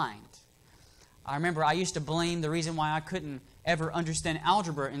your mind. I remember I used to blame the reason why I couldn't ever understand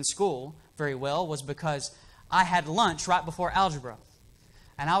algebra in school very well was because I had lunch right before algebra.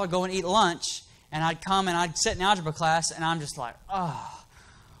 And I would go and eat lunch, and I'd come and I'd sit in algebra class, and I'm just like,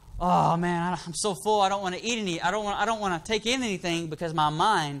 oh man, I'm so full. I don't want to eat any. I don't want to take in anything because my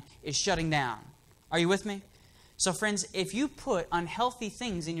mind is shutting down. Are you with me? So friends, if you put unhealthy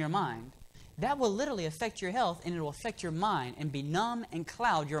things in your mind, that will literally affect your health, and it will affect your mind and benumb and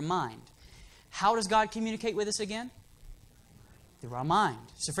cloud your mind. How does God communicate with us again? Through our mind.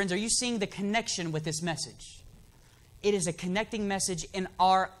 So friends, are you seeing the connection with this message? It is a connecting message in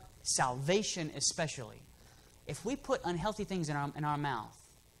our salvation especially. If we put unhealthy things in our mouth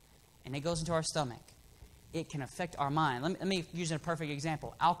and it goes into our stomach, it can affect our mind. Let me use a perfect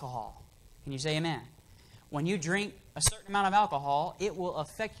example. Alcohol. Can you say amen? When you drink a certain amount of alcohol, it will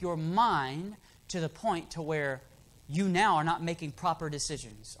affect your mind to the point to where you now are not making proper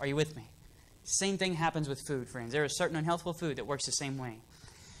decisions. Are you with me? Same thing happens with food, friends. There is certain unhealthful food that works the same way.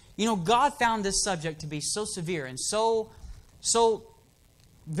 God found this subject to be so severe and so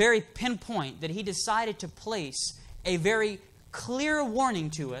very pinpoint that He decided to place a very clear warning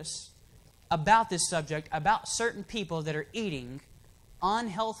to us about this subject, about certain people that are eating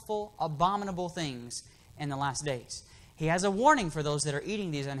unhealthful, abominable things in the last days. He has a warning for those that are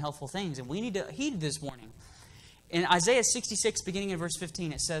eating these unhealthful things, and we need to heed this warning. In Isaiah 66, beginning in verse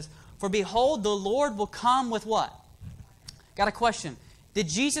 15, it says, "For behold, the Lord will come with" what? Got a question. Did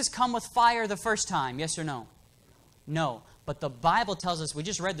Jesus come with fire the first time? Yes or no? No. But the Bible tells us, we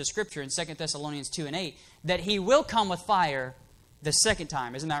just read the scripture in 2 Thessalonians 2 and 8, that He will come with fire the second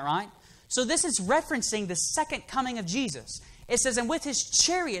time. Isn't that right? So this is referencing the second coming of Jesus. It says, "And with His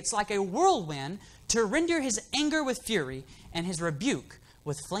chariots like a whirlwind, to render His anger with fury, and His rebuke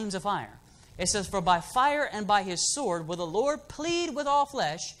with flames of fire." It says, "For by fire and by His sword will the Lord plead with all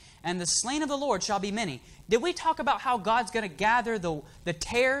flesh, and the slain of the Lord shall be many." Did we talk about how God's going to gather the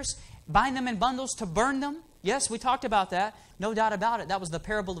tares, bind them in bundles to burn them? Yes, we talked about that. No doubt about it. That was the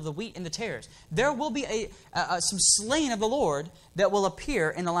parable of the wheat and the tares. There will be some slain of the Lord that will appear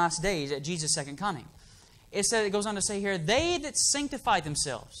in the last days at Jesus' second coming. It goes on to say here, "They that sanctify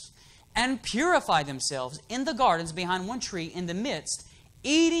themselves and purify themselves in the gardens behind one tree in the midst,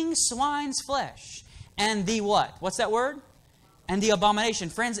 eating swine's flesh." And the what? What's that word? And the abomination.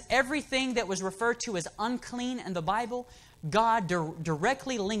 Friends, everything that was referred to as unclean in the Bible, God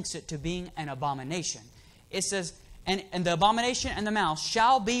directly links it to being an abomination. It says, and the abomination and the mouse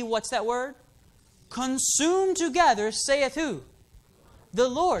shall be, what's that word? Consumed together, saith who? the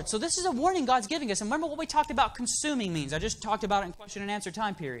Lord. So this is a warning God's giving us. And remember what we talked about consuming means. I just talked about it in question and answer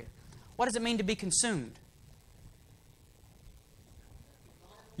time period. What does it mean to be consumed?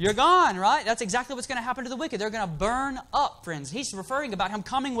 You're gone, right? That's exactly what's going to happen to the wicked. They're going to burn up, friends. He's referring about Him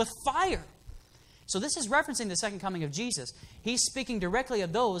coming with fire. So this is referencing the second coming of Jesus. He's speaking directly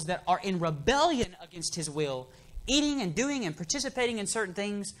of those that are in rebellion against His will, eating and doing and participating in certain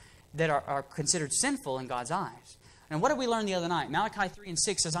things that are considered sinful in God's eyes. And what did we learn the other night? Malachi 3 and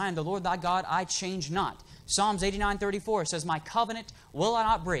 6 says, I am the Lord thy God, I change not. Psalms 89:34 says, my covenant will I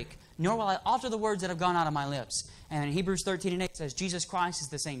not break, nor will I alter the words that have gone out of my lips. And in Hebrews 13 and 8 says, Jesus Christ is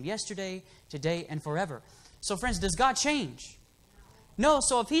the same yesterday, today, and forever. So friends, does God change? No.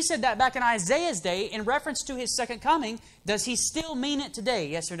 So if He said that back in Isaiah's day in reference to His second coming, does He still mean it today?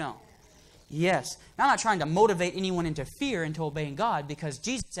 Yes or no? Yes. Now, I'm not trying to motivate anyone into fear into obeying God, because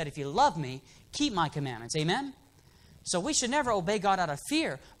Jesus said, if you love me, keep my commandments. Amen? So we should never obey God out of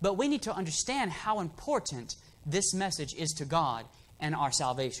fear, but we need to understand how important this message is to God and our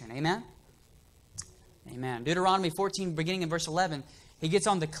salvation. Amen? Amen. Deuteronomy 14, beginning in verse 11, he gets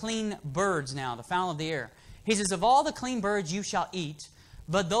on the clean birds now, the fowl of the air. He says, of all the clean birds you shall eat,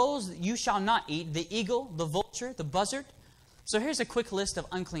 but those you shall not eat, the eagle, the vulture, the buzzard. So here's a quick list of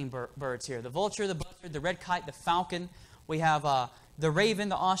unclean birds here. The vulture, the buzzard, the red kite, the falcon. We have the raven,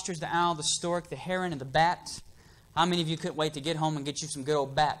 the ostrich, the owl, the stork, the heron, and the bat. How many of you couldn't wait to get home and get you some good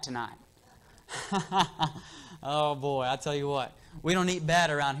old bat tonight? Oh boy, I tell you what. We don't eat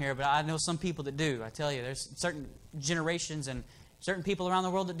bat around here, but I know some people that do. I tell you, there's certain generations and certain people around the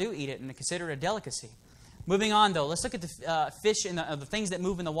world that do eat it and they consider it a delicacy. Moving on, though, let's look at the fish and the things that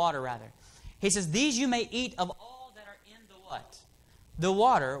move in the water, rather. He says, these you may eat of all that are in the what? The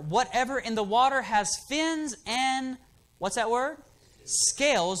water. Whatever in the water has fins and, what's that word?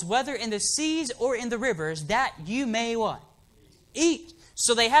 Scales, whether in the seas or in the rivers, that you may what? Eat.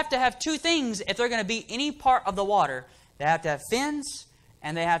 So they have to have two things if they're going to be any part of the water. They have to have fins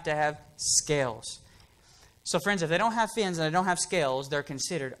and they have to have scales. So friends, if they don't have fins and they don't have scales, they're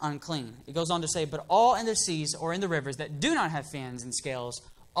considered unclean. It goes on to say, but all in the seas or in the rivers that do not have fins and scales,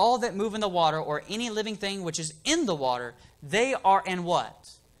 all that move in the water or any living thing which is in the water, they are in what?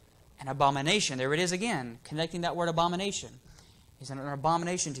 An abomination. There it is again, connecting that word abomination. Is an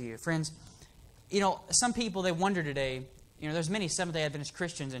abomination to you. Friends, you know, some people, they wonder today, you know, there's many Seventh-day Adventist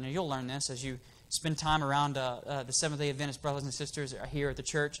Christians, and you'll learn this as you spend time around the Seventh-day Adventist brothers and sisters here at the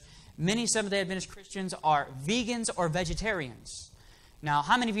church. Many Seventh-day Adventist Christians are vegans or vegetarians. Now,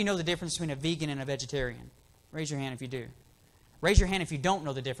 how many of you know the difference between a vegan and a vegetarian? Raise your hand if you do. Raise your hand if you don't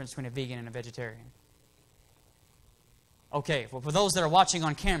know the difference between a vegan and a vegetarian. Okay, well, for those that are watching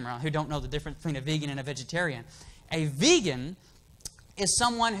on camera who don't know the difference between a vegan and a vegan is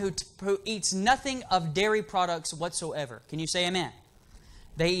someone who eats nothing of dairy products whatsoever. Can you say amen?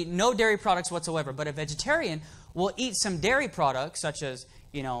 They eat no dairy products whatsoever. But a vegetarian will eat some dairy products, such as,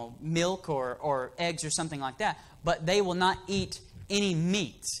 you know, milk or eggs or something like that. But they will not eat any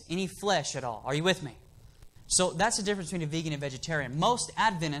meat, any flesh at all. Are you with me? So that's the difference between a vegan and vegetarian. Most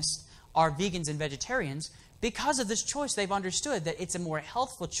Adventists are vegans and vegetarians because of this choice. They've understood that it's a more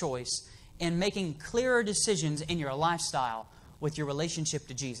healthful choice in making clearer decisions in your lifestyle with your relationship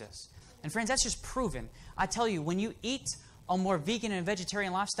to Jesus. And friends, that's just proven. I tell you, when you eat a more vegan and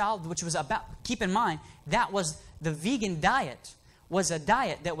vegetarian lifestyle, which was about, keep in mind, that was the vegan diet, was a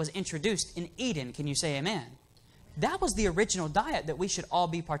diet that was introduced in Eden. Can you say amen? That was the original diet that we should all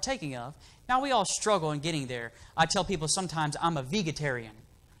be partaking of. Now, we all struggle in getting there. I tell people sometimes I'm a vegetarian.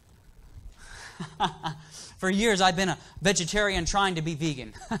 For years, I've been a vegetarian trying to be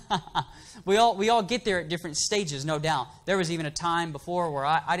vegan. We all get there at different stages, no doubt. There was even a time before where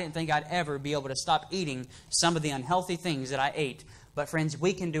I didn't think I'd ever be able to stop eating some of the unhealthy things that I ate. But friends,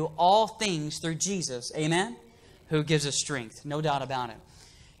 we can do all things through Jesus, amen? Who gives us strength, no doubt about it.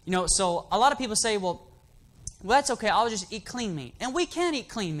 You know, so a lot of people say, well, that's okay, I'll just eat clean meat. And we can eat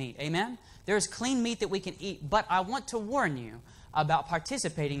clean meat, amen? There's clean meat that we can eat, but I want to warn you about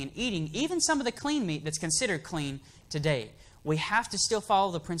participating in eating even some of the clean meat that's considered clean today. We have to still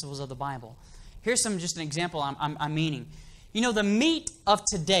follow the principles of the Bible. Here's just an example I'm meaning. You know, the meat of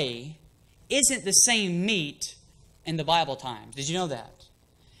today isn't the same meat in the Bible times. Did you know that?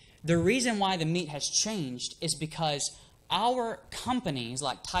 The reason why the meat has changed is because our companies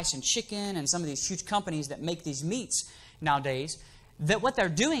like Tyson Chicken and some of these huge companies that make these meats nowadays, that what they're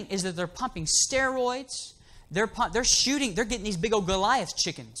doing is that they're pumping steroids. They're getting these big old Goliath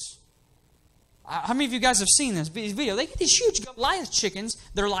chickens. How many of you guys have seen this video? They get these huge Goliath chickens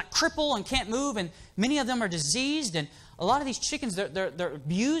that are like crippled and can't move, and many of them are diseased, and a lot of these chickens, they're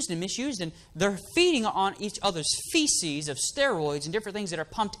abused and misused, and they're feeding on each other's feces of steroids and different things that are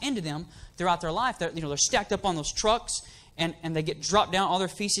pumped into them throughout their life. They're stacked up on those trucks, and they get dropped down. All their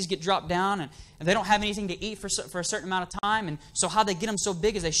feces get dropped down, and they don't have anything to eat for a certain amount of time. And so how they get them so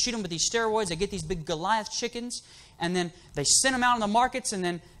big is they shoot them with these steroids. They get these big Goliath chickens, and then they send them out in the markets, and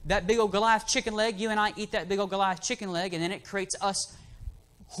then that big old Goliath chicken leg, you and I eat that big old Goliath chicken leg, and then it creates us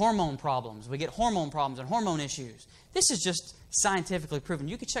hormone problems. We get hormone problems and hormone issues. This is just scientifically proven.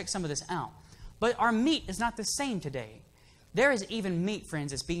 You can check some of this out. But our meat is not the same today. There is even meat,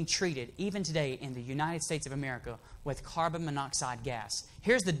 friends, that's being treated, even today in the United States of America, with carbon monoxide gas.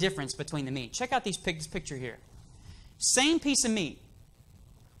 Here's the difference between the meat. Check out this picture here. Same piece of meat.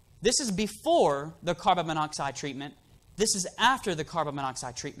 This is before the carbon monoxide treatment. This is after the carbon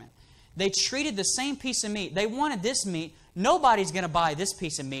monoxide treatment. They treated the same piece of meat. They wanted this meat. Nobody's going to buy this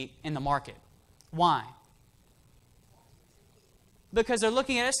piece of meat in the market. Why? Because they're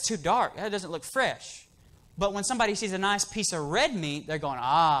looking at it, it's too dark. That doesn't look fresh. But when somebody sees a nice piece of red meat, they're going,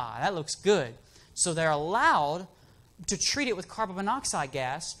 that looks good. So they're allowed to treat it with carbon monoxide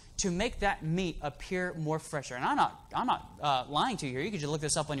gas to make that meat appear more fresher. And I'm not lying to you here. You can just look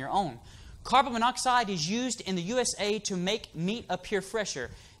this up on your own. Carbon monoxide is used in the USA to make meat appear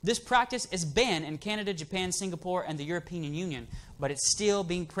fresher. This practice is banned in Canada, Japan, Singapore, and the European Union, but it's still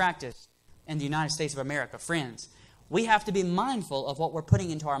being practiced in the United States of America. Friends, we have to be mindful of what we're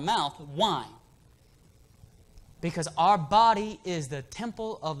putting into our mouth. Why? Because our body is the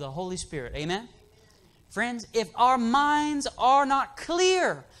temple of the Holy Spirit. Amen? Friends, if our minds are not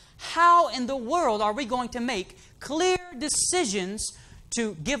clear, how in the world are we going to make clear decisions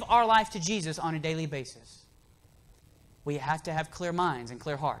to give our life to Jesus on a daily basis? We have to have clear minds and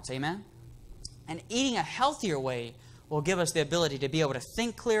clear hearts. Amen? And eating a healthier way will give us the ability to be able to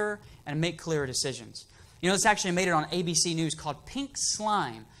think clearer and make clearer decisions. You know, this actually made it on ABC News called Pink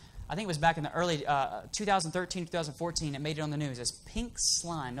Slime. I think it was back in the early 2013, 2014. It made it on the news as pink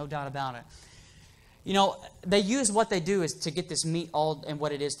slime, no doubt about it. You know, they use what they do is to get this meat all and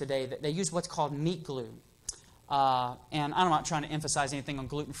what it is today. They use what's called meat glue. And I'm not trying to emphasize anything on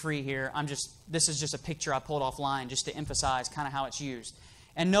gluten-free here. This is just a picture I pulled offline just to emphasize kind of how it's used.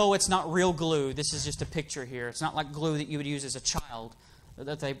 And no, it's not real glue. This is just a picture here. It's not like glue that you would use as a child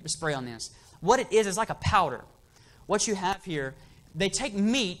that they spray on this. What it is like a powder. What you have here, they take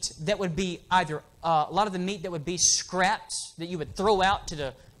meat that would be either, a lot of the meat that would be scraps that you would throw out to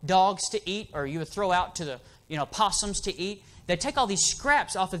the dogs to eat, or you would throw out to the possums to eat. They take all these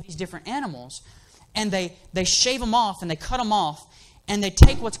scraps off of these different animals, and they shave them off and they cut them off, and they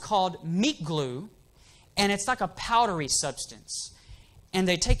take what's called meat glue, and it's like a powdery substance. And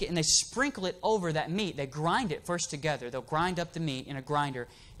they take it and they sprinkle it over that meat. They grind it first together. They'll grind up the meat in a grinder,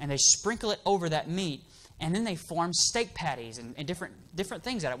 and they sprinkle it over that meat, and then they form steak patties and different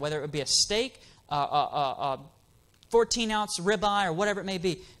things out of it, whether it would be a steak, a 14-ounce ribeye, or whatever it may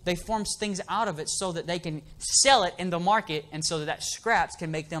be. They form things out of it so that they can sell it in the market, and so that scraps can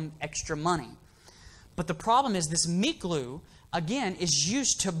make them extra money. But the problem is this meat glue, again, is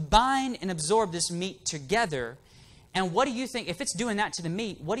used to bind and absorb this meat together. And what do you think, if it's doing that to the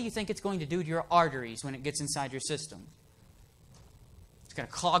meat, what do you think it's going to do to your arteries when it gets inside your system? It's going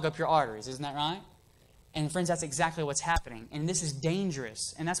to clog up your arteries, isn't that right? And friends, that's exactly what's happening. And this is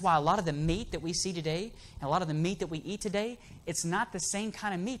dangerous. And that's why a lot of the meat that we see today, and a lot of the meat that we eat today, it's not the same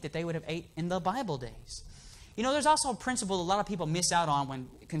kind of meat that they would have ate in the Bible days. You know, there's also a principle a lot of people miss out on when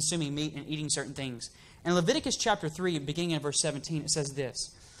consuming meat and eating certain things. In Leviticus chapter 3, beginning in verse 17, it says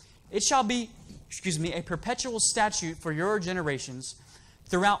this: "It shall be, a perpetual statute for your generations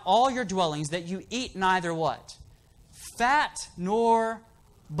throughout all your dwellings, that you eat neither what? Fat nor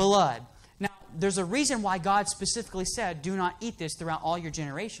blood." Now, there's a reason why God specifically said, do not eat this throughout all your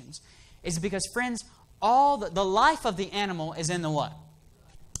generations. It's because, friends, all the life of the animal is in the what?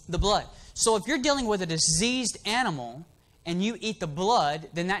 The blood. So if you're dealing with a diseased animal and you eat the blood,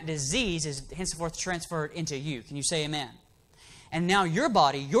 then that disease is henceforth transferred into you. Can you say amen? And now your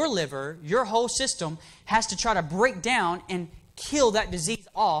body, your liver, your whole system has to try to break down and kill that disease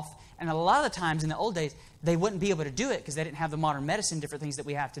off. And a lot of the times in the old days, they wouldn't be able to do it because they didn't have the modern medicine, different things that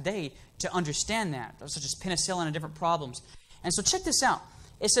we have today to understand that, such as penicillin and different problems. And so check this out.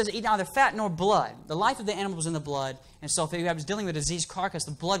 It says, eat neither fat nor blood. The life of the animal was in the blood. And so if he was dealing with a diseased carcass,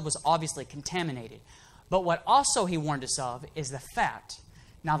 the blood was obviously contaminated. But what also he warned us of is the fat.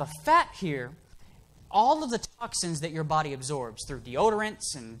 Now the fat here, all of the toxins that your body absorbs through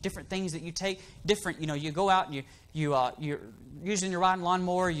deodorants and different things that you take, you go out and you're using your riding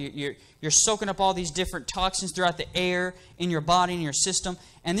lawnmower, you're soaking up all these different toxins throughout the air in your body, in your system.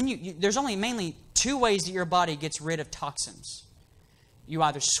 And then there's only mainly two ways that your body gets rid of toxins. You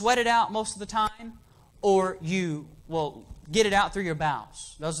either sweat it out most of the time, or you will get it out through your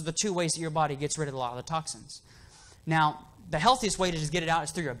bowels. Those are the two ways that your body gets rid of a lot of the toxins. Now, the healthiest way to just get it out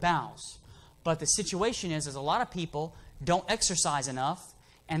is through your bowels. But the situation is a lot of people don't exercise enough,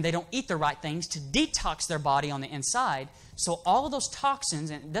 and they don't eat the right things to detox their body on the inside. So all of those toxins,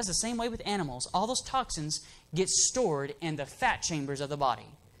 and it does the same way with animals, all those toxins get stored in the fat chambers of the body.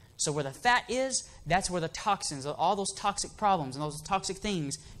 So where the fat is, that's where the toxins, all those toxic problems and those toxic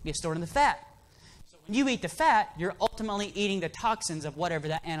things get stored in the fat. So when you eat the fat, you're ultimately eating the toxins of whatever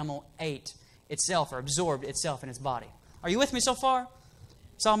that animal ate itself or absorbed itself in its body. Are you with me so far?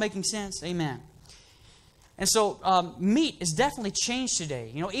 It's all making sense? Amen. And so meat is definitely changed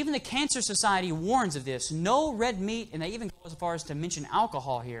today. Even the Cancer Society warns of this. No red meat, and they even go as far as to mention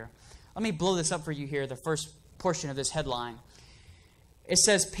alcohol here. Let me blow this up for you here, the first portion of this headline. It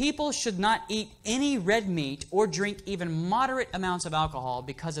says, people should not eat any red meat or drink even moderate amounts of alcohol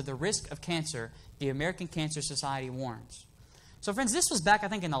because of the risk of cancer, the American Cancer Society warns. So friends, this was back, I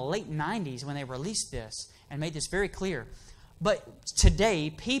think, in the late 90s when they released this and made this very clear. But today,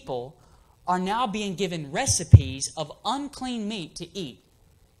 people are now being given recipes of unclean meat to eat.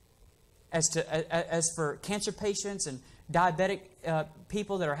 As for cancer patients and diabetic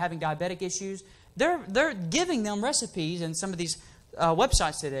people that are having diabetic issues, they're giving them recipes in some of these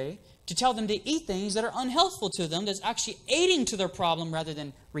websites today to tell them to eat things that are unhealthful to them, that's actually aiding to their problem rather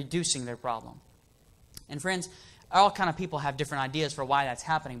than reducing their problem. And friends, all kind of people have different ideas for why that's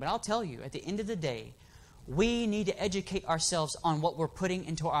happening, but I'll tell you, at the end of the day, we need to educate ourselves on what we're putting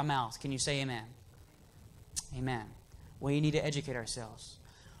into our mouths. Can you say amen? Amen. We need to educate ourselves.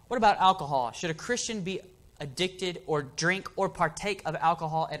 What about alcohol? Should a Christian be addicted or drink or partake of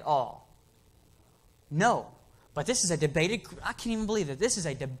alcohol at all? No. But this is a debated, I can't even believe that this is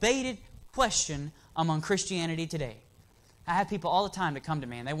a debated question among Christianity today. I have people all the time that come to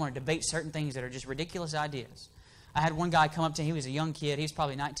me and they want to debate certain things that are just ridiculous ideas. I had one guy come up to me, he was a young kid, he was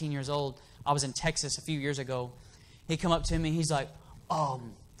probably 19 years old. I was in Texas a few years ago. He come up to me, he's like,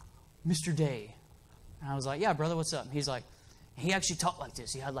 Mr. Day. And I was like, yeah, brother, what's up? He's like, he actually talked like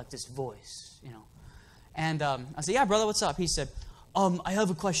this. He had like this voice, And I said, yeah, brother, what's up? He said, I have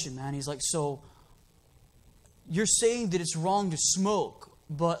a question, man. He's like, so you're saying that it's wrong to smoke,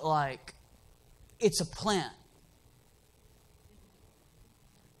 but like, it's a plant.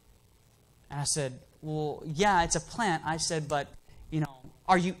 And I said, well, yeah, it's a plant. I said, but,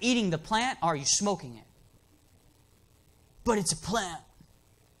 are you eating the plant or are you smoking it? But it's a plant.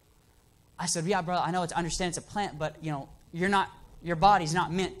 I said, yeah, brother, I understand it's a plant, but, your body's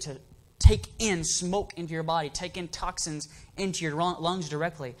not meant to take in smoke into your body, take in toxins into your lungs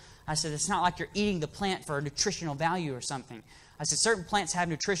directly. I said, it's not like you're eating the plant for a nutritional value or something. I said, certain plants have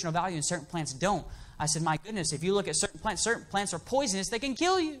nutritional value and certain plants don't. I said, my goodness, if you look at certain plants are poisonous, they can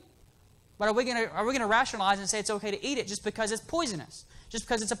kill you. But are we going to rationalize and say it's okay to eat it just because it's poisonous, just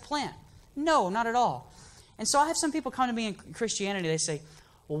because it's a plant? No, not at all. And so I have some people come to me in Christianity, they say,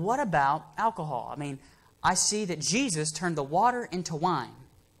 well, what about alcohol? I see that Jesus turned the water into wine.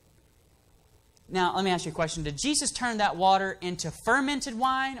 Now, let me ask you a question. Did Jesus turn that water into fermented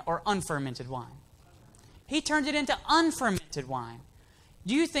wine or unfermented wine? He turned it into unfermented wine.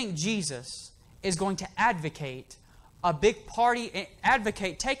 Do you think Jesus is going to advocate a big party,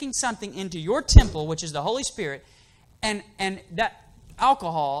 advocate taking something into your temple, which is the Holy Spirit, and that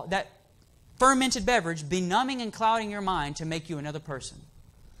alcohol, that fermented beverage, benumbing and clouding your mind to make you another person?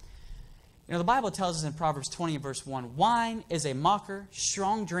 The Bible tells us in Proverbs 20 and verse 1, wine is a mocker,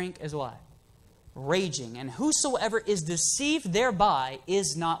 strong drink is what? Raging. And whosoever is deceived thereby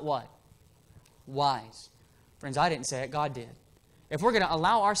is not what? Wise. Friends, I didn't say it, God did. If we're going to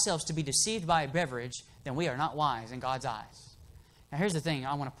allow ourselves to be deceived by a beverage, then we are not wise in God's eyes. Now here's the thing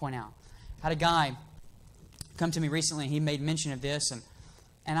I want to point out. I had a guy come to me recently, he made mention of this, and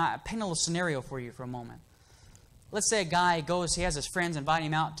I paint a little scenario for you for a moment. Let's say a guy goes, he has his friends invite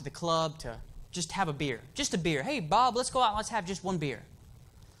him out to the club to just have a beer. Just a beer. Hey, Bob, let's go out and let's have just one beer.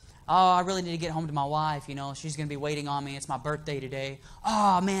 Oh, I really need to get home to my wife, she's going to be waiting on me. It's my birthday today.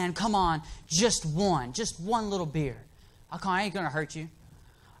 Oh, man, come on. Just one little beer. I ain't going to hurt you.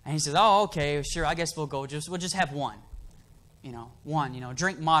 And he says, oh, okay, sure, I guess we'll go. We'll just have one.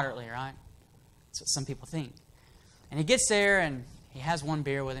 Drink moderately, right? That's what some people think. And he gets there and he has one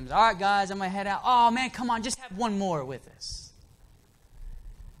beer with him. He says, all right, guys, I'm going to head out. Oh, man, come on, just have one more with us.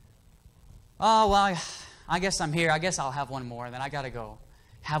 oh, well, I guess I'm here. I guess I'll have one more. And then I got to go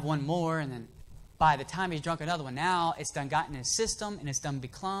have one more. And then by the time he's drunk another one, now it's done gotten in his system and it's done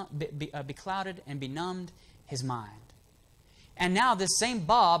beclouded and benumbed his mind. And now this same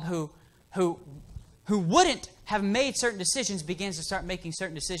Bob who wouldn't have made certain decisions begins to start making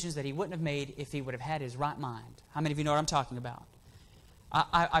certain decisions that he wouldn't have made if he would have had his right mind. How many of you know what I'm talking about?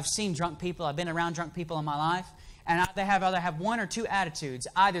 I've seen drunk people. I've been around drunk people in my life. And they either have one or two attitudes.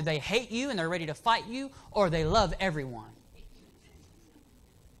 Either they hate you and they're ready to fight you, or they love everyone.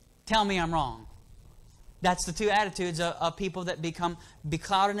 Tell me I'm wrong. That's the two attitudes of people that become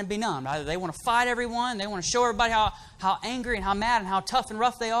beclouded and benumbed. Either they want to fight everyone, they want to show everybody how angry and how mad and how tough and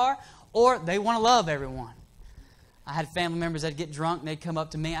rough they are, or they want to love everyone. I had family members that get drunk and they'd come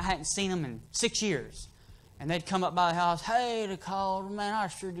up to me. I hadn't seen them in 6 years. And they'd come up by the house, hey, Dakota, man, I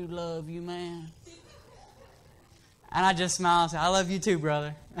sure do love you, man. And I just smile and say, I love you too,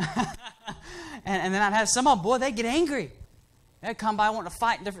 brother. and then I'd have some of them, boy, they'd get angry. They'd come by wanting to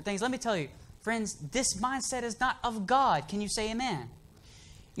fight and different things. Let me tell you, friends, this mindset is not of God. Can you say amen?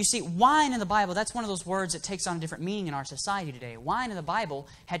 You see, wine in the Bible, that's one of those words that takes on a different meaning in our society today. Wine in the Bible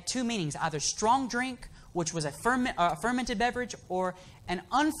had two meanings, either strong drink, which was a fermented beverage, or an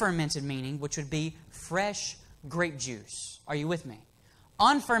unfermented meaning, which would be fresh grape juice. Are you with me?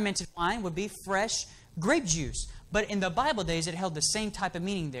 Unfermented wine would be fresh grape juice. But in the Bible days, it held the same type of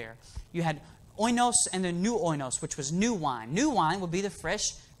meaning there. You had oinos and the new oinos, which was new wine. New wine would be the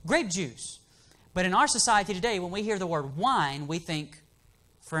fresh grape juice. But in our society today, when we hear the word wine, we think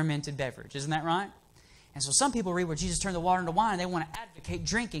fermented beverage. Isn't that right? And so some people read where Jesus turned the water into wine, and they want to advocate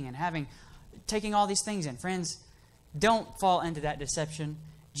drinking and taking all these things in. Friends, don't fall into that deception.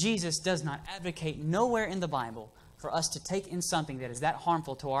 Jesus does not advocate nowhere in the Bible for us to take in something that is that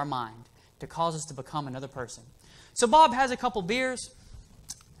harmful to our mind to cause us to become another person. So Bob has a couple beers,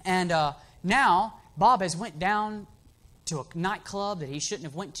 and now Bob has went down to a nightclub that he shouldn't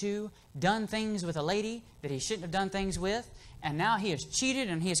have went to, done things with a lady that he shouldn't have done things with, and now he has cheated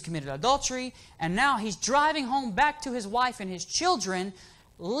and he has committed adultery, and now he's driving home back to his wife and his children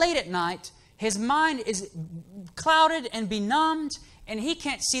late at night. His mind is clouded and benumbed, and he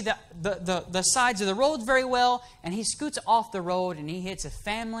can't see the sides of the road very well, and he scoots off the road and he hits a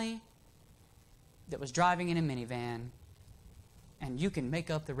family that was driving in a minivan, and you can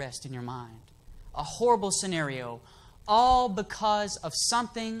make up the rest in your mind. A horrible scenario, all because of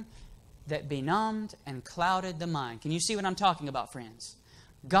something that benumbed and clouded the mind. Can you see what I'm talking about, friends?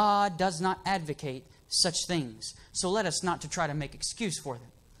 God does not advocate such things, so let us not to try to make excuse for them.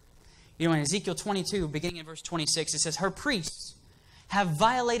 You know, in Ezekiel 22, beginning in verse 26, it says, her priests have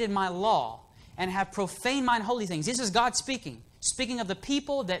violated my law and have profaned mine holy things. This is God speaking of the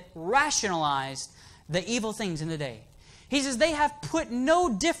people that rationalized the evil things in the day. He says they have put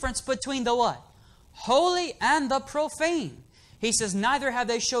no difference between the what? Holy and the profane. He says neither have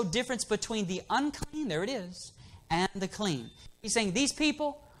they showed difference between the unclean, there it is, and the clean. He's saying these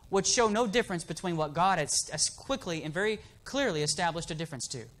people would show no difference between what God has quickly and very clearly established a difference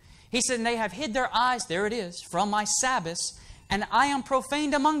to. He said, they have hid their eyes, there it is, from my Sabbaths, and I am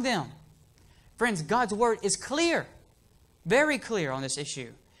profaned among them. Friends, God's word is clear, very clear on this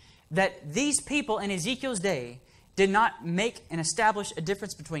issue, that these people in Ezekiel's day did not make and establish a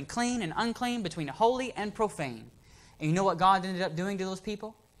difference between clean and unclean, between holy and profane. And you know what God ended up doing to those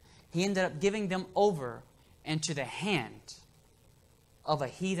people? He ended up giving them over into the hand of a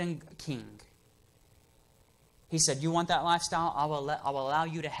heathen king. He said, you want that lifestyle? I will allow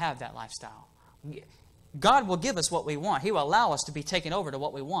you to have that lifestyle. God will give us what we want. He will allow us to be taken over to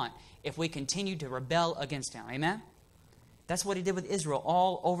what we want if we continue to rebel against Him. Amen? That's what He did with Israel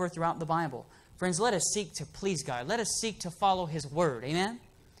all over throughout the Bible. Friends, let us seek to please God. Let us seek to follow His Word. Amen?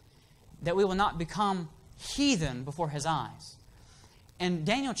 That we will not become heathen before His eyes. In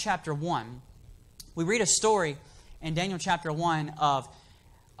Daniel chapter 1, we read a story in Daniel chapter 1 of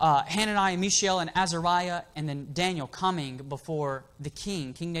Hananiah, Mishael, and Azariah, and then Daniel coming before the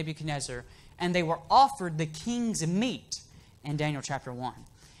king, King Nebuchadnezzar, and they were offered the king's meat in Daniel chapter 1,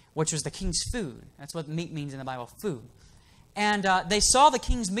 which was the king's food. That's what meat means in the Bible, food. And they saw the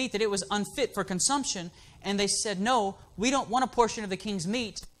king's meat, that it was unfit for consumption, and they said, no, we don't want a portion of the king's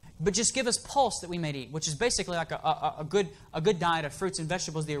meat, but just give us pulse that we may eat, which is basically like a good diet of fruits and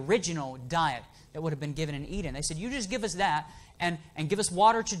vegetables, the original diet that would have been given in Eden. They said, you just give us that and give us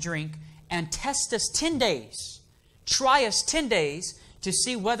water to drink and test us 10 days. Try us 10 days to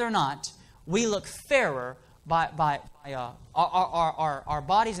see whether or not we look fairer by our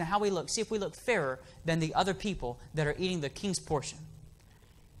bodies and how we look. See if we look fairer than the other people that are eating the king's portion.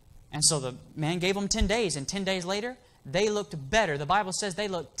 And so the man gave them 10 days, and 10 days later, they looked better. The Bible says they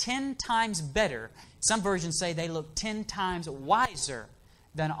looked 10 times better. Some versions say they looked 10 times wiser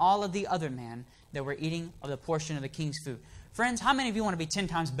than all of the other men that were eating of the portion of the king's food. Friends, how many of you want to be 10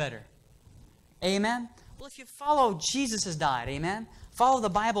 times better? Amen? Well, if you follow Jesus' diet, amen? Follow the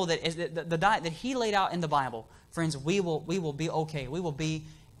Bible, the diet that He laid out in the Bible, friends, we will be okay. We will be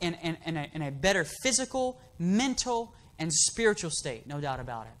in a better physical, mental, and spiritual state, no doubt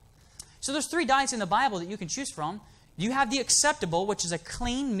about it. So there's 3 diets in the Bible that you can choose from. You have the acceptable, which is a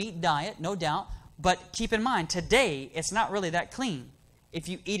clean meat diet, no doubt. But keep in mind, today, it's not really that clean if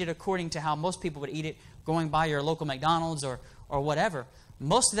you eat it according to how most people would eat it, going by your local McDonald's or whatever.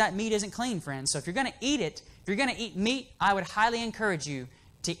 Most of that meat isn't clean, friends. So if you're going to eat it, if you're going to eat meat, I would highly encourage you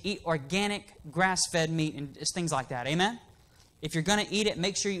to eat organic, grass-fed meat and things like that. Amen? If you're going to eat it,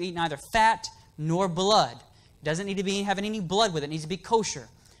 make sure you eat neither fat nor blood. It doesn't need to be having any blood with it. It needs to be kosher.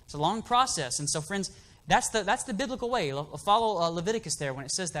 It's a long process. And so, friends, that's the biblical way. Follow Leviticus there when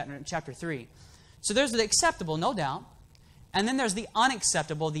it says that in chapter 3. So there's the acceptable, no doubt. And then there's the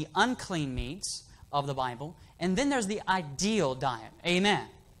unacceptable, the unclean meats of the Bible. And then there's the ideal diet. Amen.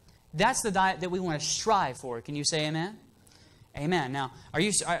 That's the diet that we want to strive for. Can you say amen? Amen. Now,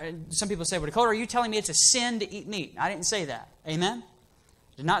 some people say, well, Dakota, are you telling me it's a sin to eat meat? I didn't say that. Amen?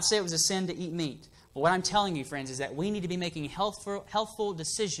 I did not say it was a sin to eat meat. But what I'm telling you, friends, is that we need to be making healthful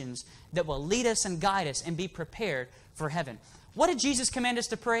decisions that will lead us and guide us and be prepared for heaven. What did Jesus command us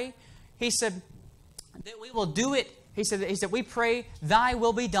to pray? He said that we will do it. He said we pray, thy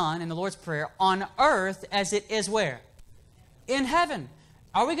will be done in the Lord's Prayer on earth as it is where? In heaven.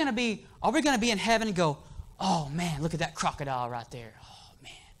 Are we going to be in heaven and go, oh man, look at that crocodile right there. Oh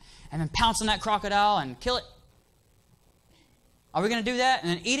man. And then pounce on that crocodile and kill it? Are we going to do that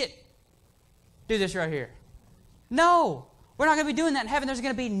and then eat it? Do this right here. No. We're not going to be doing that in heaven. There's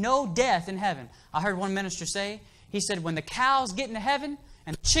going to be no death in heaven. I heard one minister say, he said, when the cows get into heaven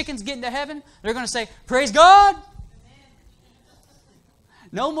and the chickens get into heaven, they're going to say, praise God.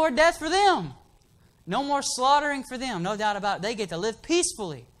 No more death for them. No more slaughtering for them. No doubt about it. They get to live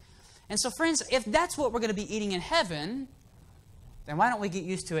peacefully. And so, friends, if that's what we're going to be eating in heaven, then why don't we get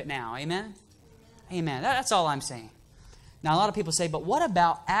used to it now? Amen? Amen. That's all I'm saying. Now, a lot of people say, but what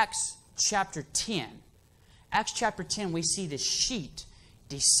about Acts chapter 10? Acts chapter 10, we see this sheet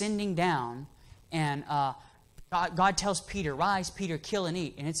descending down, and God tells Peter, rise, Peter, kill and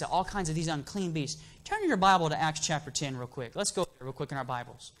eat. And it's all kinds of these unclean beasts. Turn in your Bible to Acts chapter 10 real quick. Let's go there real quick in our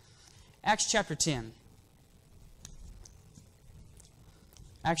Bibles. Acts chapter 10.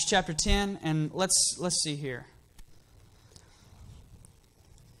 Acts chapter 10, and let's see here.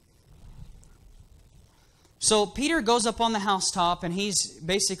 So Peter goes up on the housetop, and he's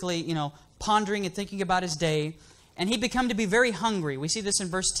basically, pondering and thinking about his day, and he become to be very hungry. We see this in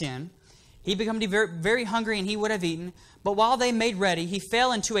verse 10. He become to be very, very hungry, and he would have eaten. But while they made ready, he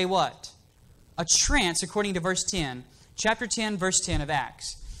fell into a what? A trance, according to verse 10. Chapter 10, verse 10 of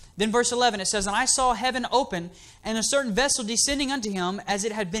Acts. Then verse 11, it says, and I saw heaven open, and a certain vessel descending unto him, as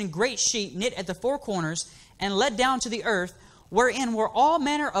it had been great sheet knit at the four corners, and let down to the earth, wherein were all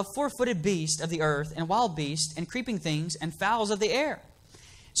manner of four-footed beasts of the earth, and wild beasts, and creeping things, and fowls of the air.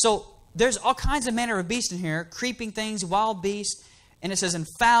 So there's all kinds of manner of beasts in here, creeping things, wild beasts, and it says, and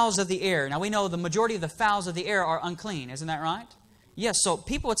fowls of the air. Now we know the majority of the fowls of the air are unclean. Isn't that right? Yes, so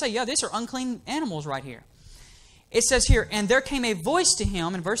people would say, yeah, these are unclean animals right here. It says here, and there came a voice to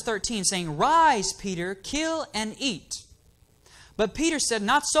him in verse 13 saying, rise, Peter, kill and eat. But Peter said,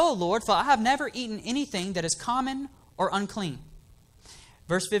 not so, Lord, for I have never eaten anything that is common or unclean.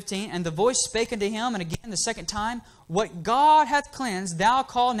 Verse 15, and the voice spake unto him, and again the second time, what God hath cleansed, thou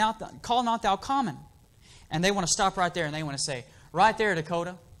call not thou common. And they want to stop right there, and they want to say, right there,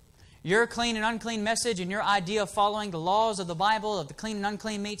 Dakota, your clean and unclean message and your idea of following the laws of the Bible, of the clean and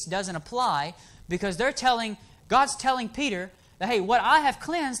unclean meats, doesn't apply, because God's telling Peter that, hey, what I have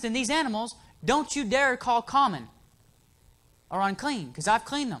cleansed in these animals, don't you dare call common or unclean, because I've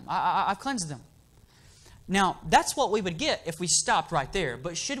cleaned them. I've cleansed them. Now, that's what we would get if we stopped right there.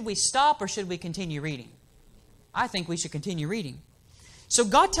 But should we stop or should we continue reading? I think we should continue reading. So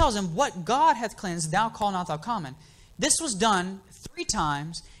God tells him, what God hath cleansed, thou call not thou common. This was done 3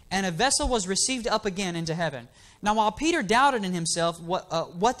 times, and a vessel was received up again into heaven. Now, while Peter doubted in himself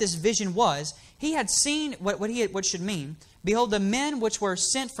what this vision was, he had seen what should mean. Behold, the men which were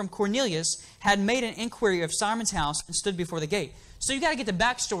sent from Cornelius had made an inquiry of Simon's house and stood before the gate. So you got to get the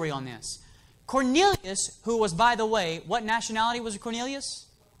backstory on this. Cornelius, who was, by the way, what nationality was Cornelius?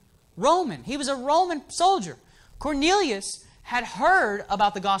 Roman. He was a Roman soldier. Cornelius had heard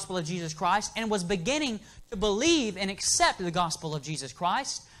about the gospel of Jesus Christ and was beginning to believe and accept the gospel of Jesus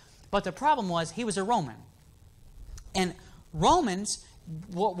Christ. But the problem was he was a Roman. And Romans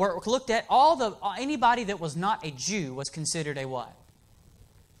were looked at, anybody that was not a Jew was considered a what?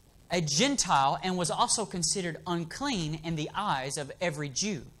 A Gentile, and was also considered unclean in the eyes of every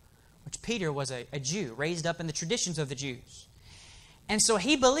Jew, which Peter was a Jew, raised up in the traditions of the Jews. And so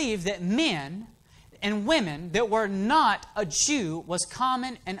he believed that men and women that were not a Jew was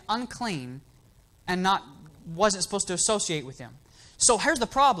common and unclean and wasn't supposed to associate with them. So here's the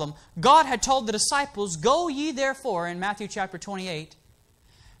problem. God had told the disciples, "Go ye therefore," in Matthew chapter 28,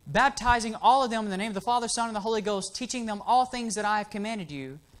 "baptizing all of them in the name of the Father, Son, and the Holy Ghost, teaching them all things that I have commanded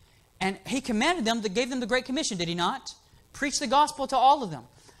you." And He commanded them, gave them the Great Commission, did He not? Preach the gospel to all of them.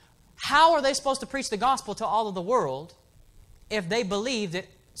 How are they supposed to preach the gospel to all of the world if they believe that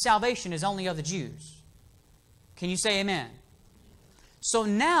salvation is only of the Jews? Can you say amen? So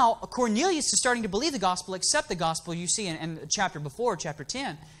now Cornelius is starting to believe the gospel, accept the gospel, you see in the chapter before, chapter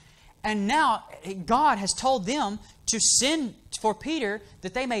 10. And now God has told them to send for Peter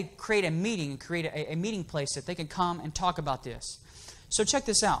that they may create a meeting, create a meeting place that they can come and talk about this. So check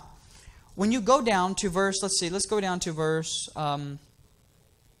this out. When you go down to verse, let's go down to verse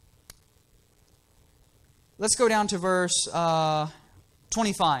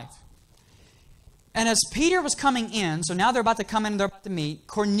 25. And as Peter was coming in, so now they're about to come in, they're about to meet,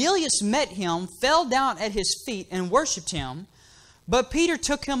 Cornelius met him, fell down at his feet, and worshipped him. But Peter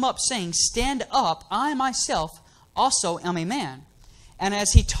took him up, saying, "Stand up, I myself also am a man." And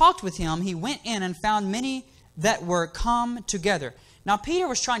as he talked with him, he went in and found many that were come together. Now Peter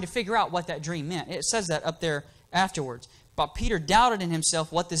was trying to figure out what that dream meant. It says that up there afterwards. But Peter doubted in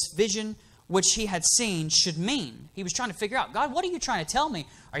himself what this vision which he had seen should mean. He was trying to figure out, God, what are you trying to tell me?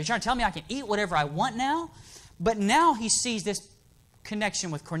 Are you trying to tell me I can eat whatever I want now? But now he sees this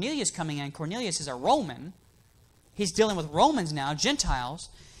connection with Cornelius coming in. Cornelius is a Roman. He's dealing with Romans now, Gentiles.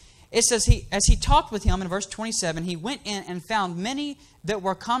 It says, as he talked with him in verse 27, he went in and found many that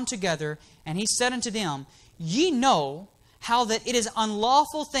were come together, and he said unto them, "Ye know how that it is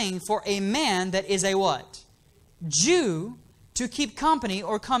unlawful thing for a man that is a" what? "Jew, to keep company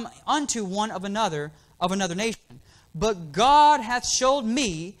or come unto one of another nation. But God hath showed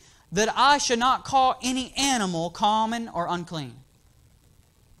me that I should not call any animal common or unclean."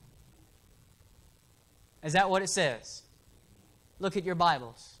 Is that what it says? Look at your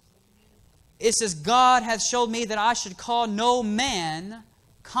Bibles. It says, God hath showed me that I should call no man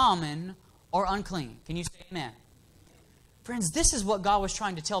common or unclean. Can you say amen? Friends, this is what God was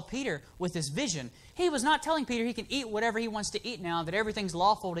trying to tell Peter with this vision. He was not telling Peter he can eat whatever he wants to eat now, that everything's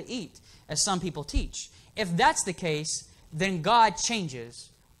lawful to eat, as some people teach. If that's the case, then God changes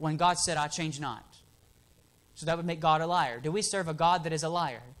when God said, "I change not." So that would make God a liar. Do we serve a God that is a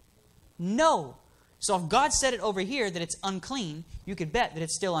liar? No. So if God said it over here that it's unclean, you could bet that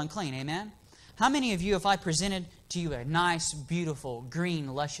it's still unclean. Amen? How many of you, if I presented to you a nice, beautiful,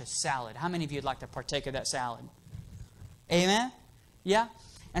 green, luscious salad, how many of you would like to partake of that salad? Amen? Yeah?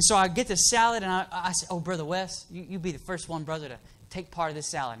 And so I get this salad and I say, "Oh, Brother Wes, you be the first one, brother, to take part of this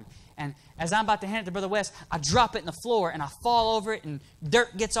salad." And as I'm about to hand it to Brother Wes, I drop it in the floor and I fall over it and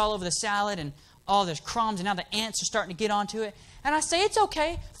dirt gets all over the salad and all there's crumbs and now the ants are starting to get onto it. And I say, "It's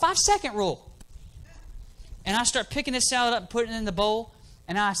okay, 5-second rule." And I start picking this salad up and putting it in the bowl.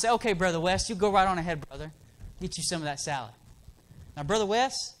 And I say, "Okay, Brother Wes, you go right on ahead, brother. Get you some of that salad." Now, Brother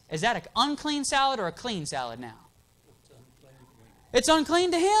Wes, is that an unclean salad or a clean salad now? It's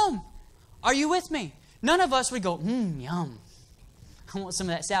unclean to him. Are you with me? None of us would go, "Yum. I want some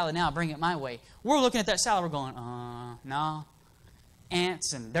of that salad now. Bring it my way." We're looking at that salad. We're going, no.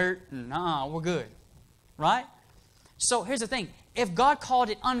 Ants and dirt. And no, we're good. Right? So here's the thing. If God called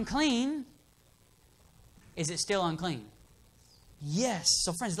it unclean, is it still unclean? Yes.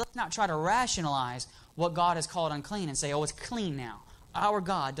 So friends, let's not try to rationalize what God has called unclean and say, "Oh, it's clean now." Our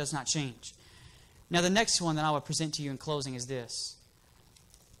God does not change. Now the next one that I would present to you in closing is this.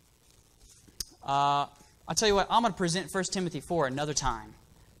 I'll tell you what, I'm going to present 1 Timothy 4 another time,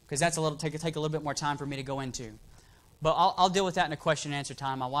 because that's take a little bit more time for me to go into. But I'll deal with that in a question and answer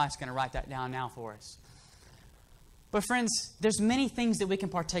time. My wife's going to write that down now for us. But friends, there's many things that we can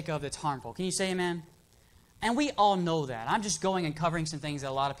partake of that's harmful. Can you say amen? And we all know that. I'm just going and covering some things that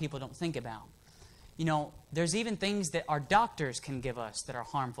a lot of people don't think about. You know, there's even things that our doctors can give us that are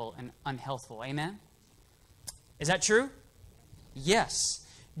harmful and unhealthful. Amen? Is that true? Yes.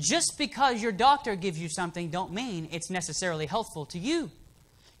 Just because your doctor gives you something don't mean it's necessarily healthful to you.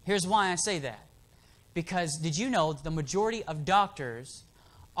 Here's why I say that. Because did you know that the majority of doctors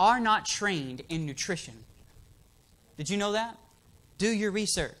are not trained in nutrition? Did you know that? Do your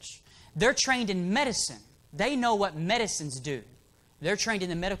research. They're trained in medicine. They know what medicines do. They're trained in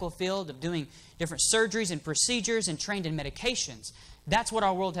the medical field of doing different surgeries and procedures and trained in medications. That's what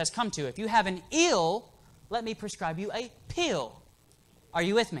our world has come to. If you have an ill, let me prescribe you a pill. Are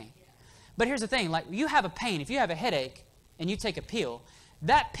you with me? But here's the thing. Like, you have a pain. If you have a headache and you take a pill,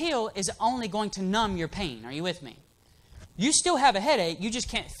 that pill is only going to numb your pain. Are you with me? You still have a headache. You just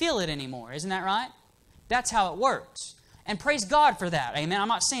can't feel it anymore. Isn't that right? That's how it works. And praise God for that. Amen. I'm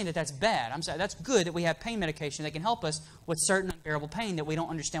not saying that that's bad. I'm saying that's good that we have pain medication that can help us with certain unbearable pain that we don't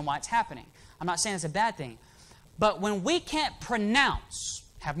understand why it's happening. I'm not saying it's a bad thing. But when we can't pronounce,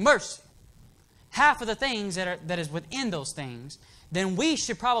 have mercy, half of the things that is within those things, then we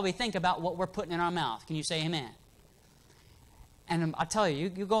should probably think about what we're putting in our mouth. Can you say amen? And I tell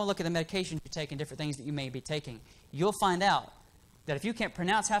you, you go and look at the medications you take and different things that you may be taking. You'll find out that if you can't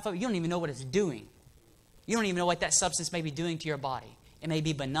pronounce half of it, you don't even know what it's doing. You don't even know what that substance may be doing to your body. It may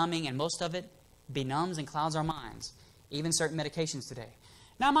be benumbing, and most of it benumbs and clouds our minds, even certain medications today.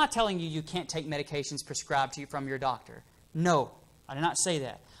 Now, I'm not telling you you can't take medications prescribed to you from your doctor. No, I did not say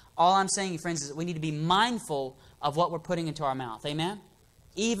that. All I'm saying, friends, is that we need to be mindful of what we're putting into our mouth. Amen?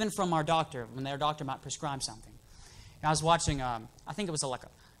 Even from our doctor, when their doctor might prescribe something. And I was watching, I think it was like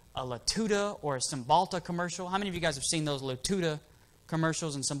a Latuda or a Cymbalta commercial. How many of you guys have seen those Latuda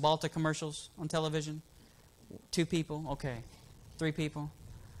commercials and Cymbalta commercials on television? 2 people? Okay. 3 people?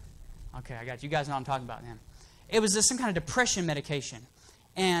 Okay, I got you. You guys know what I'm talking about then. It was some kind of depression medication.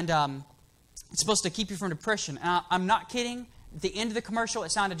 And it's supposed to keep you from depression. And I'm not kidding. At the end of the commercial,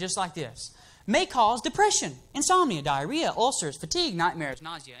 it sounded just like this. May cause depression, insomnia, diarrhea, ulcers, fatigue, nightmares,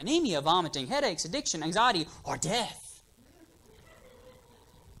 nausea, anemia, vomiting, headaches, addiction, anxiety, or death.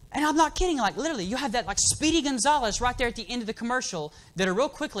 And I'm not kidding. Like, literally, you have that like Speedy Gonzales right there at the end of the commercial that'll real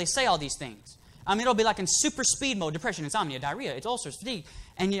quickly say all these things. I mean, it'll be like in super speed mode, depression, insomnia, diarrhea, it's ulcers, fatigue.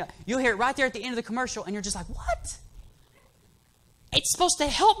 And you'll hear it right there at the end of the commercial, and you're just like, what? It's supposed to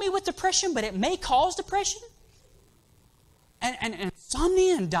help me with depression, but it may cause depression? And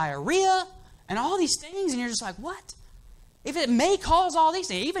insomnia and diarrhea and all these things, and you're just like, what? If it may cause all these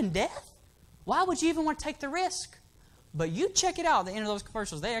things, even death, why would you even want to take the risk? But you check it out at the end of those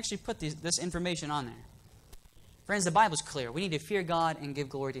commercials. They actually put this information on there. Friends, the Bible's clear. We need to fear God and give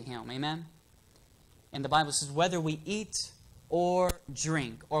glory to Him. Amen? And the Bible says, whether we eat or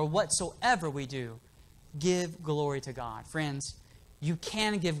drink or whatsoever we do, give glory to God. Friends, you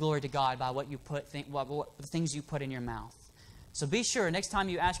can give glory to God by what the things you put in your mouth. So be sure, next time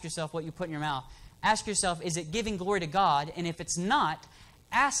you ask yourself what you put in your mouth, ask yourself, is it giving glory to God? And if it's not,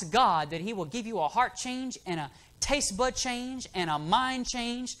 ask God that He will give you a heart change and a taste bud change and a mind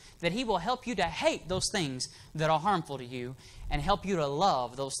change, that He will help you to hate those things that are harmful to you and help you to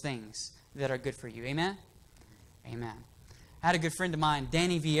love those things that are good for you. Amen? Amen. I had a good friend of mine,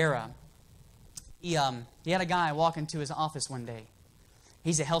 Danny Vieira. He had a guy walk into his office one day.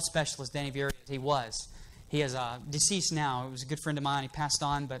 He's a health specialist, Danny Vieira. He was. He is deceased now. He was a good friend of mine. He passed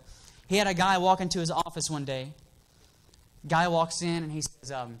on. But he had a guy walk into his office one day. Guy walks in and he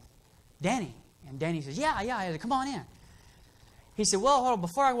says, Danny. And Danny says, yeah. I said, come on in. He said, well, hold on.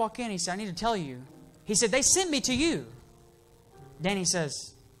 Before I walk in, he said, I need to tell you. He said, they sent me to you. Danny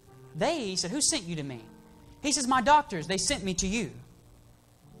says, He said, who sent you to me? He says, my doctors, they sent me to you.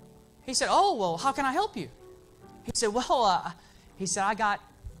 He said, oh, well, how can I help you? He said, well, he said, I got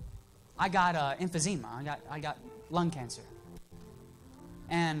emphysema. I got lung cancer.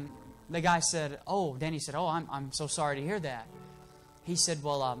 And the guy said, Danny said, I'm so sorry to hear that. He said,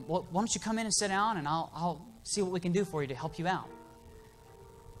 well, why don't you come in and sit down and I'll see what we can do for you to help you out.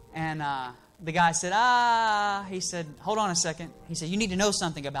 And the guy said, he said, hold on a second. He said, you need to know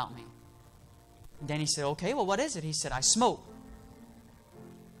something about me. And Danny said, okay, well, what is it? He said, I smoke.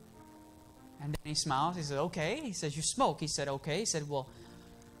 And then he smiles. He said, okay. He says, you smoke. He said, okay. He said, well,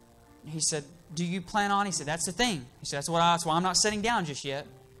 he said, do you plan on? He said, that's the thing. He said, that's why I'm not sitting down just yet.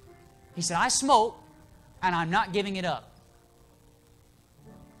 He said, I smoke and I'm not giving it up.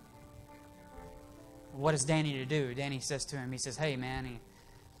 What is Danny to do? Danny says to him, he says, hey, man,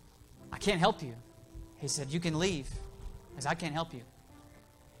 I can't help you. He said, you can leave because I can't help you.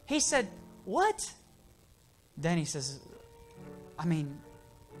 He said, what? Danny says, I mean,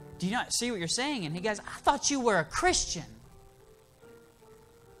 do you not see what you're saying? And he goes, I thought you were a Christian.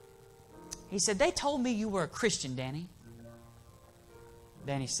 He said, they told me you were a Christian, Danny.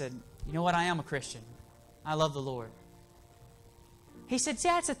 Danny said, you know what? I am a Christian. I love the Lord. He said, see,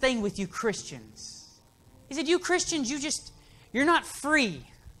 that's the thing with you Christians. He said, you Christians, you're not free.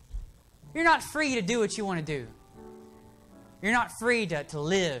 You're not free to do what you want to do. You're not free to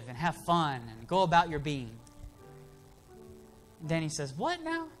live and have fun and go about your being. Danny says, what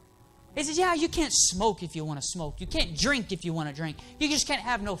now? He says, yeah, you can't smoke if you want to smoke. You can't drink if you want to drink. You just can't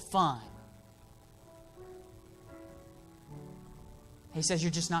have no fun. He says,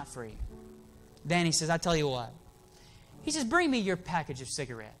 you're just not free. Then he says, I tell you what. He says, bring me your package of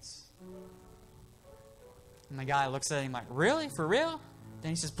cigarettes. And the guy looks at him like, really? For real? Then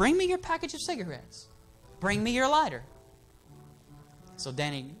he says, bring me your package of cigarettes. Bring me your lighter. So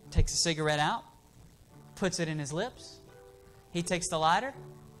Danny takes a cigarette out, puts it in his lips. He takes the lighter.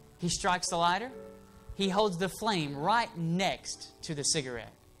 He strikes the lighter. He holds the flame right next to the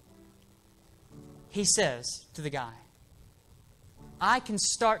cigarette. He says to the guy, I can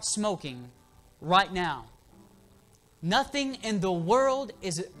start smoking right now. Nothing in the world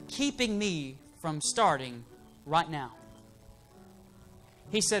is keeping me from starting right now.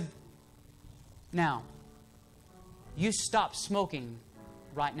 He said, now, you stop smoking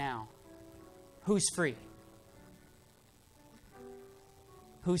right now. Who's free?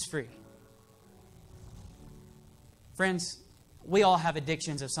 Who's free? Friends, we all have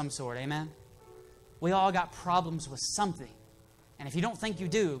addictions of some sort, amen? We all got problems with something. And if you don't think you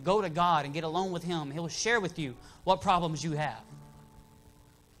do, go to God and get alone with Him. He'll share with you what problems you have.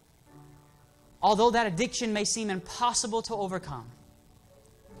 Although that addiction may seem impossible to overcome,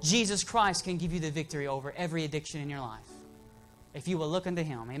 Jesus Christ can give you the victory over every addiction in your life. If you will look unto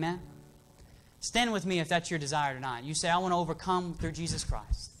Him, amen? Stand with me if that's your desire tonight. You say, I want to overcome through Jesus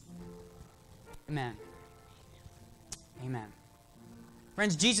Christ. Amen. Amen.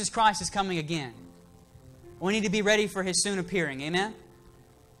 Friends, Jesus Christ is coming again. We need to be ready for His soon appearing. Amen?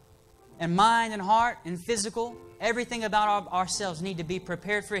 And mind and heart and physical, everything about ourselves need to be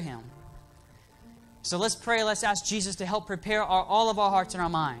prepared for Him. So let's pray. Let's ask Jesus to help prepare all of our hearts and our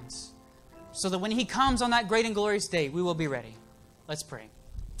minds so that when He comes on that great and glorious day, we will be ready. Let's pray.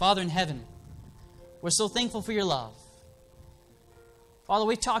 Father in heaven, we're so thankful for Your love. Father,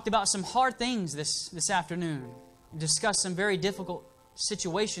 we've talked about some hard things this afternoon. We discussed some very difficult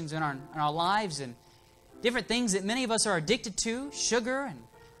situations in our lives and different things that many of us are addicted to, sugar and,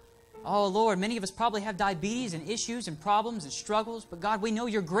 oh Lord, many of us probably have diabetes and issues and problems and struggles. But God, we know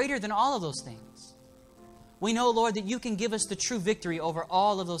You're greater than all of those things. We know, Lord, that You can give us the true victory over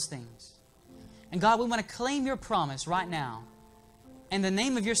all of those things. And God, we want to claim Your promise right now in the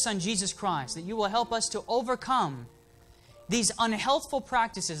name of Your Son, Jesus Christ, that You will help us to overcome these unhealthful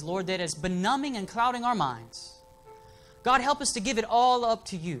practices, Lord, that is benumbing and clouding our minds. God, help us to give it all up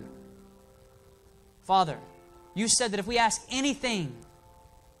to You. Father, You said that if we ask anything,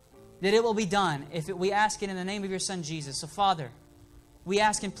 that it will be done if we ask it in the name of Your Son, Jesus. So, Father, we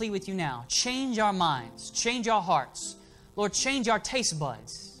ask and plead with You now. Change our minds. Change our hearts. Lord, change our taste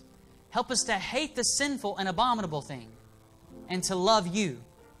buds. Help us to hate the sinful and abominable thing and to love You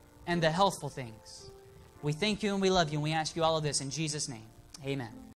and the healthful things. We thank You and we love You, and we ask You all of this in Jesus' name. Amen.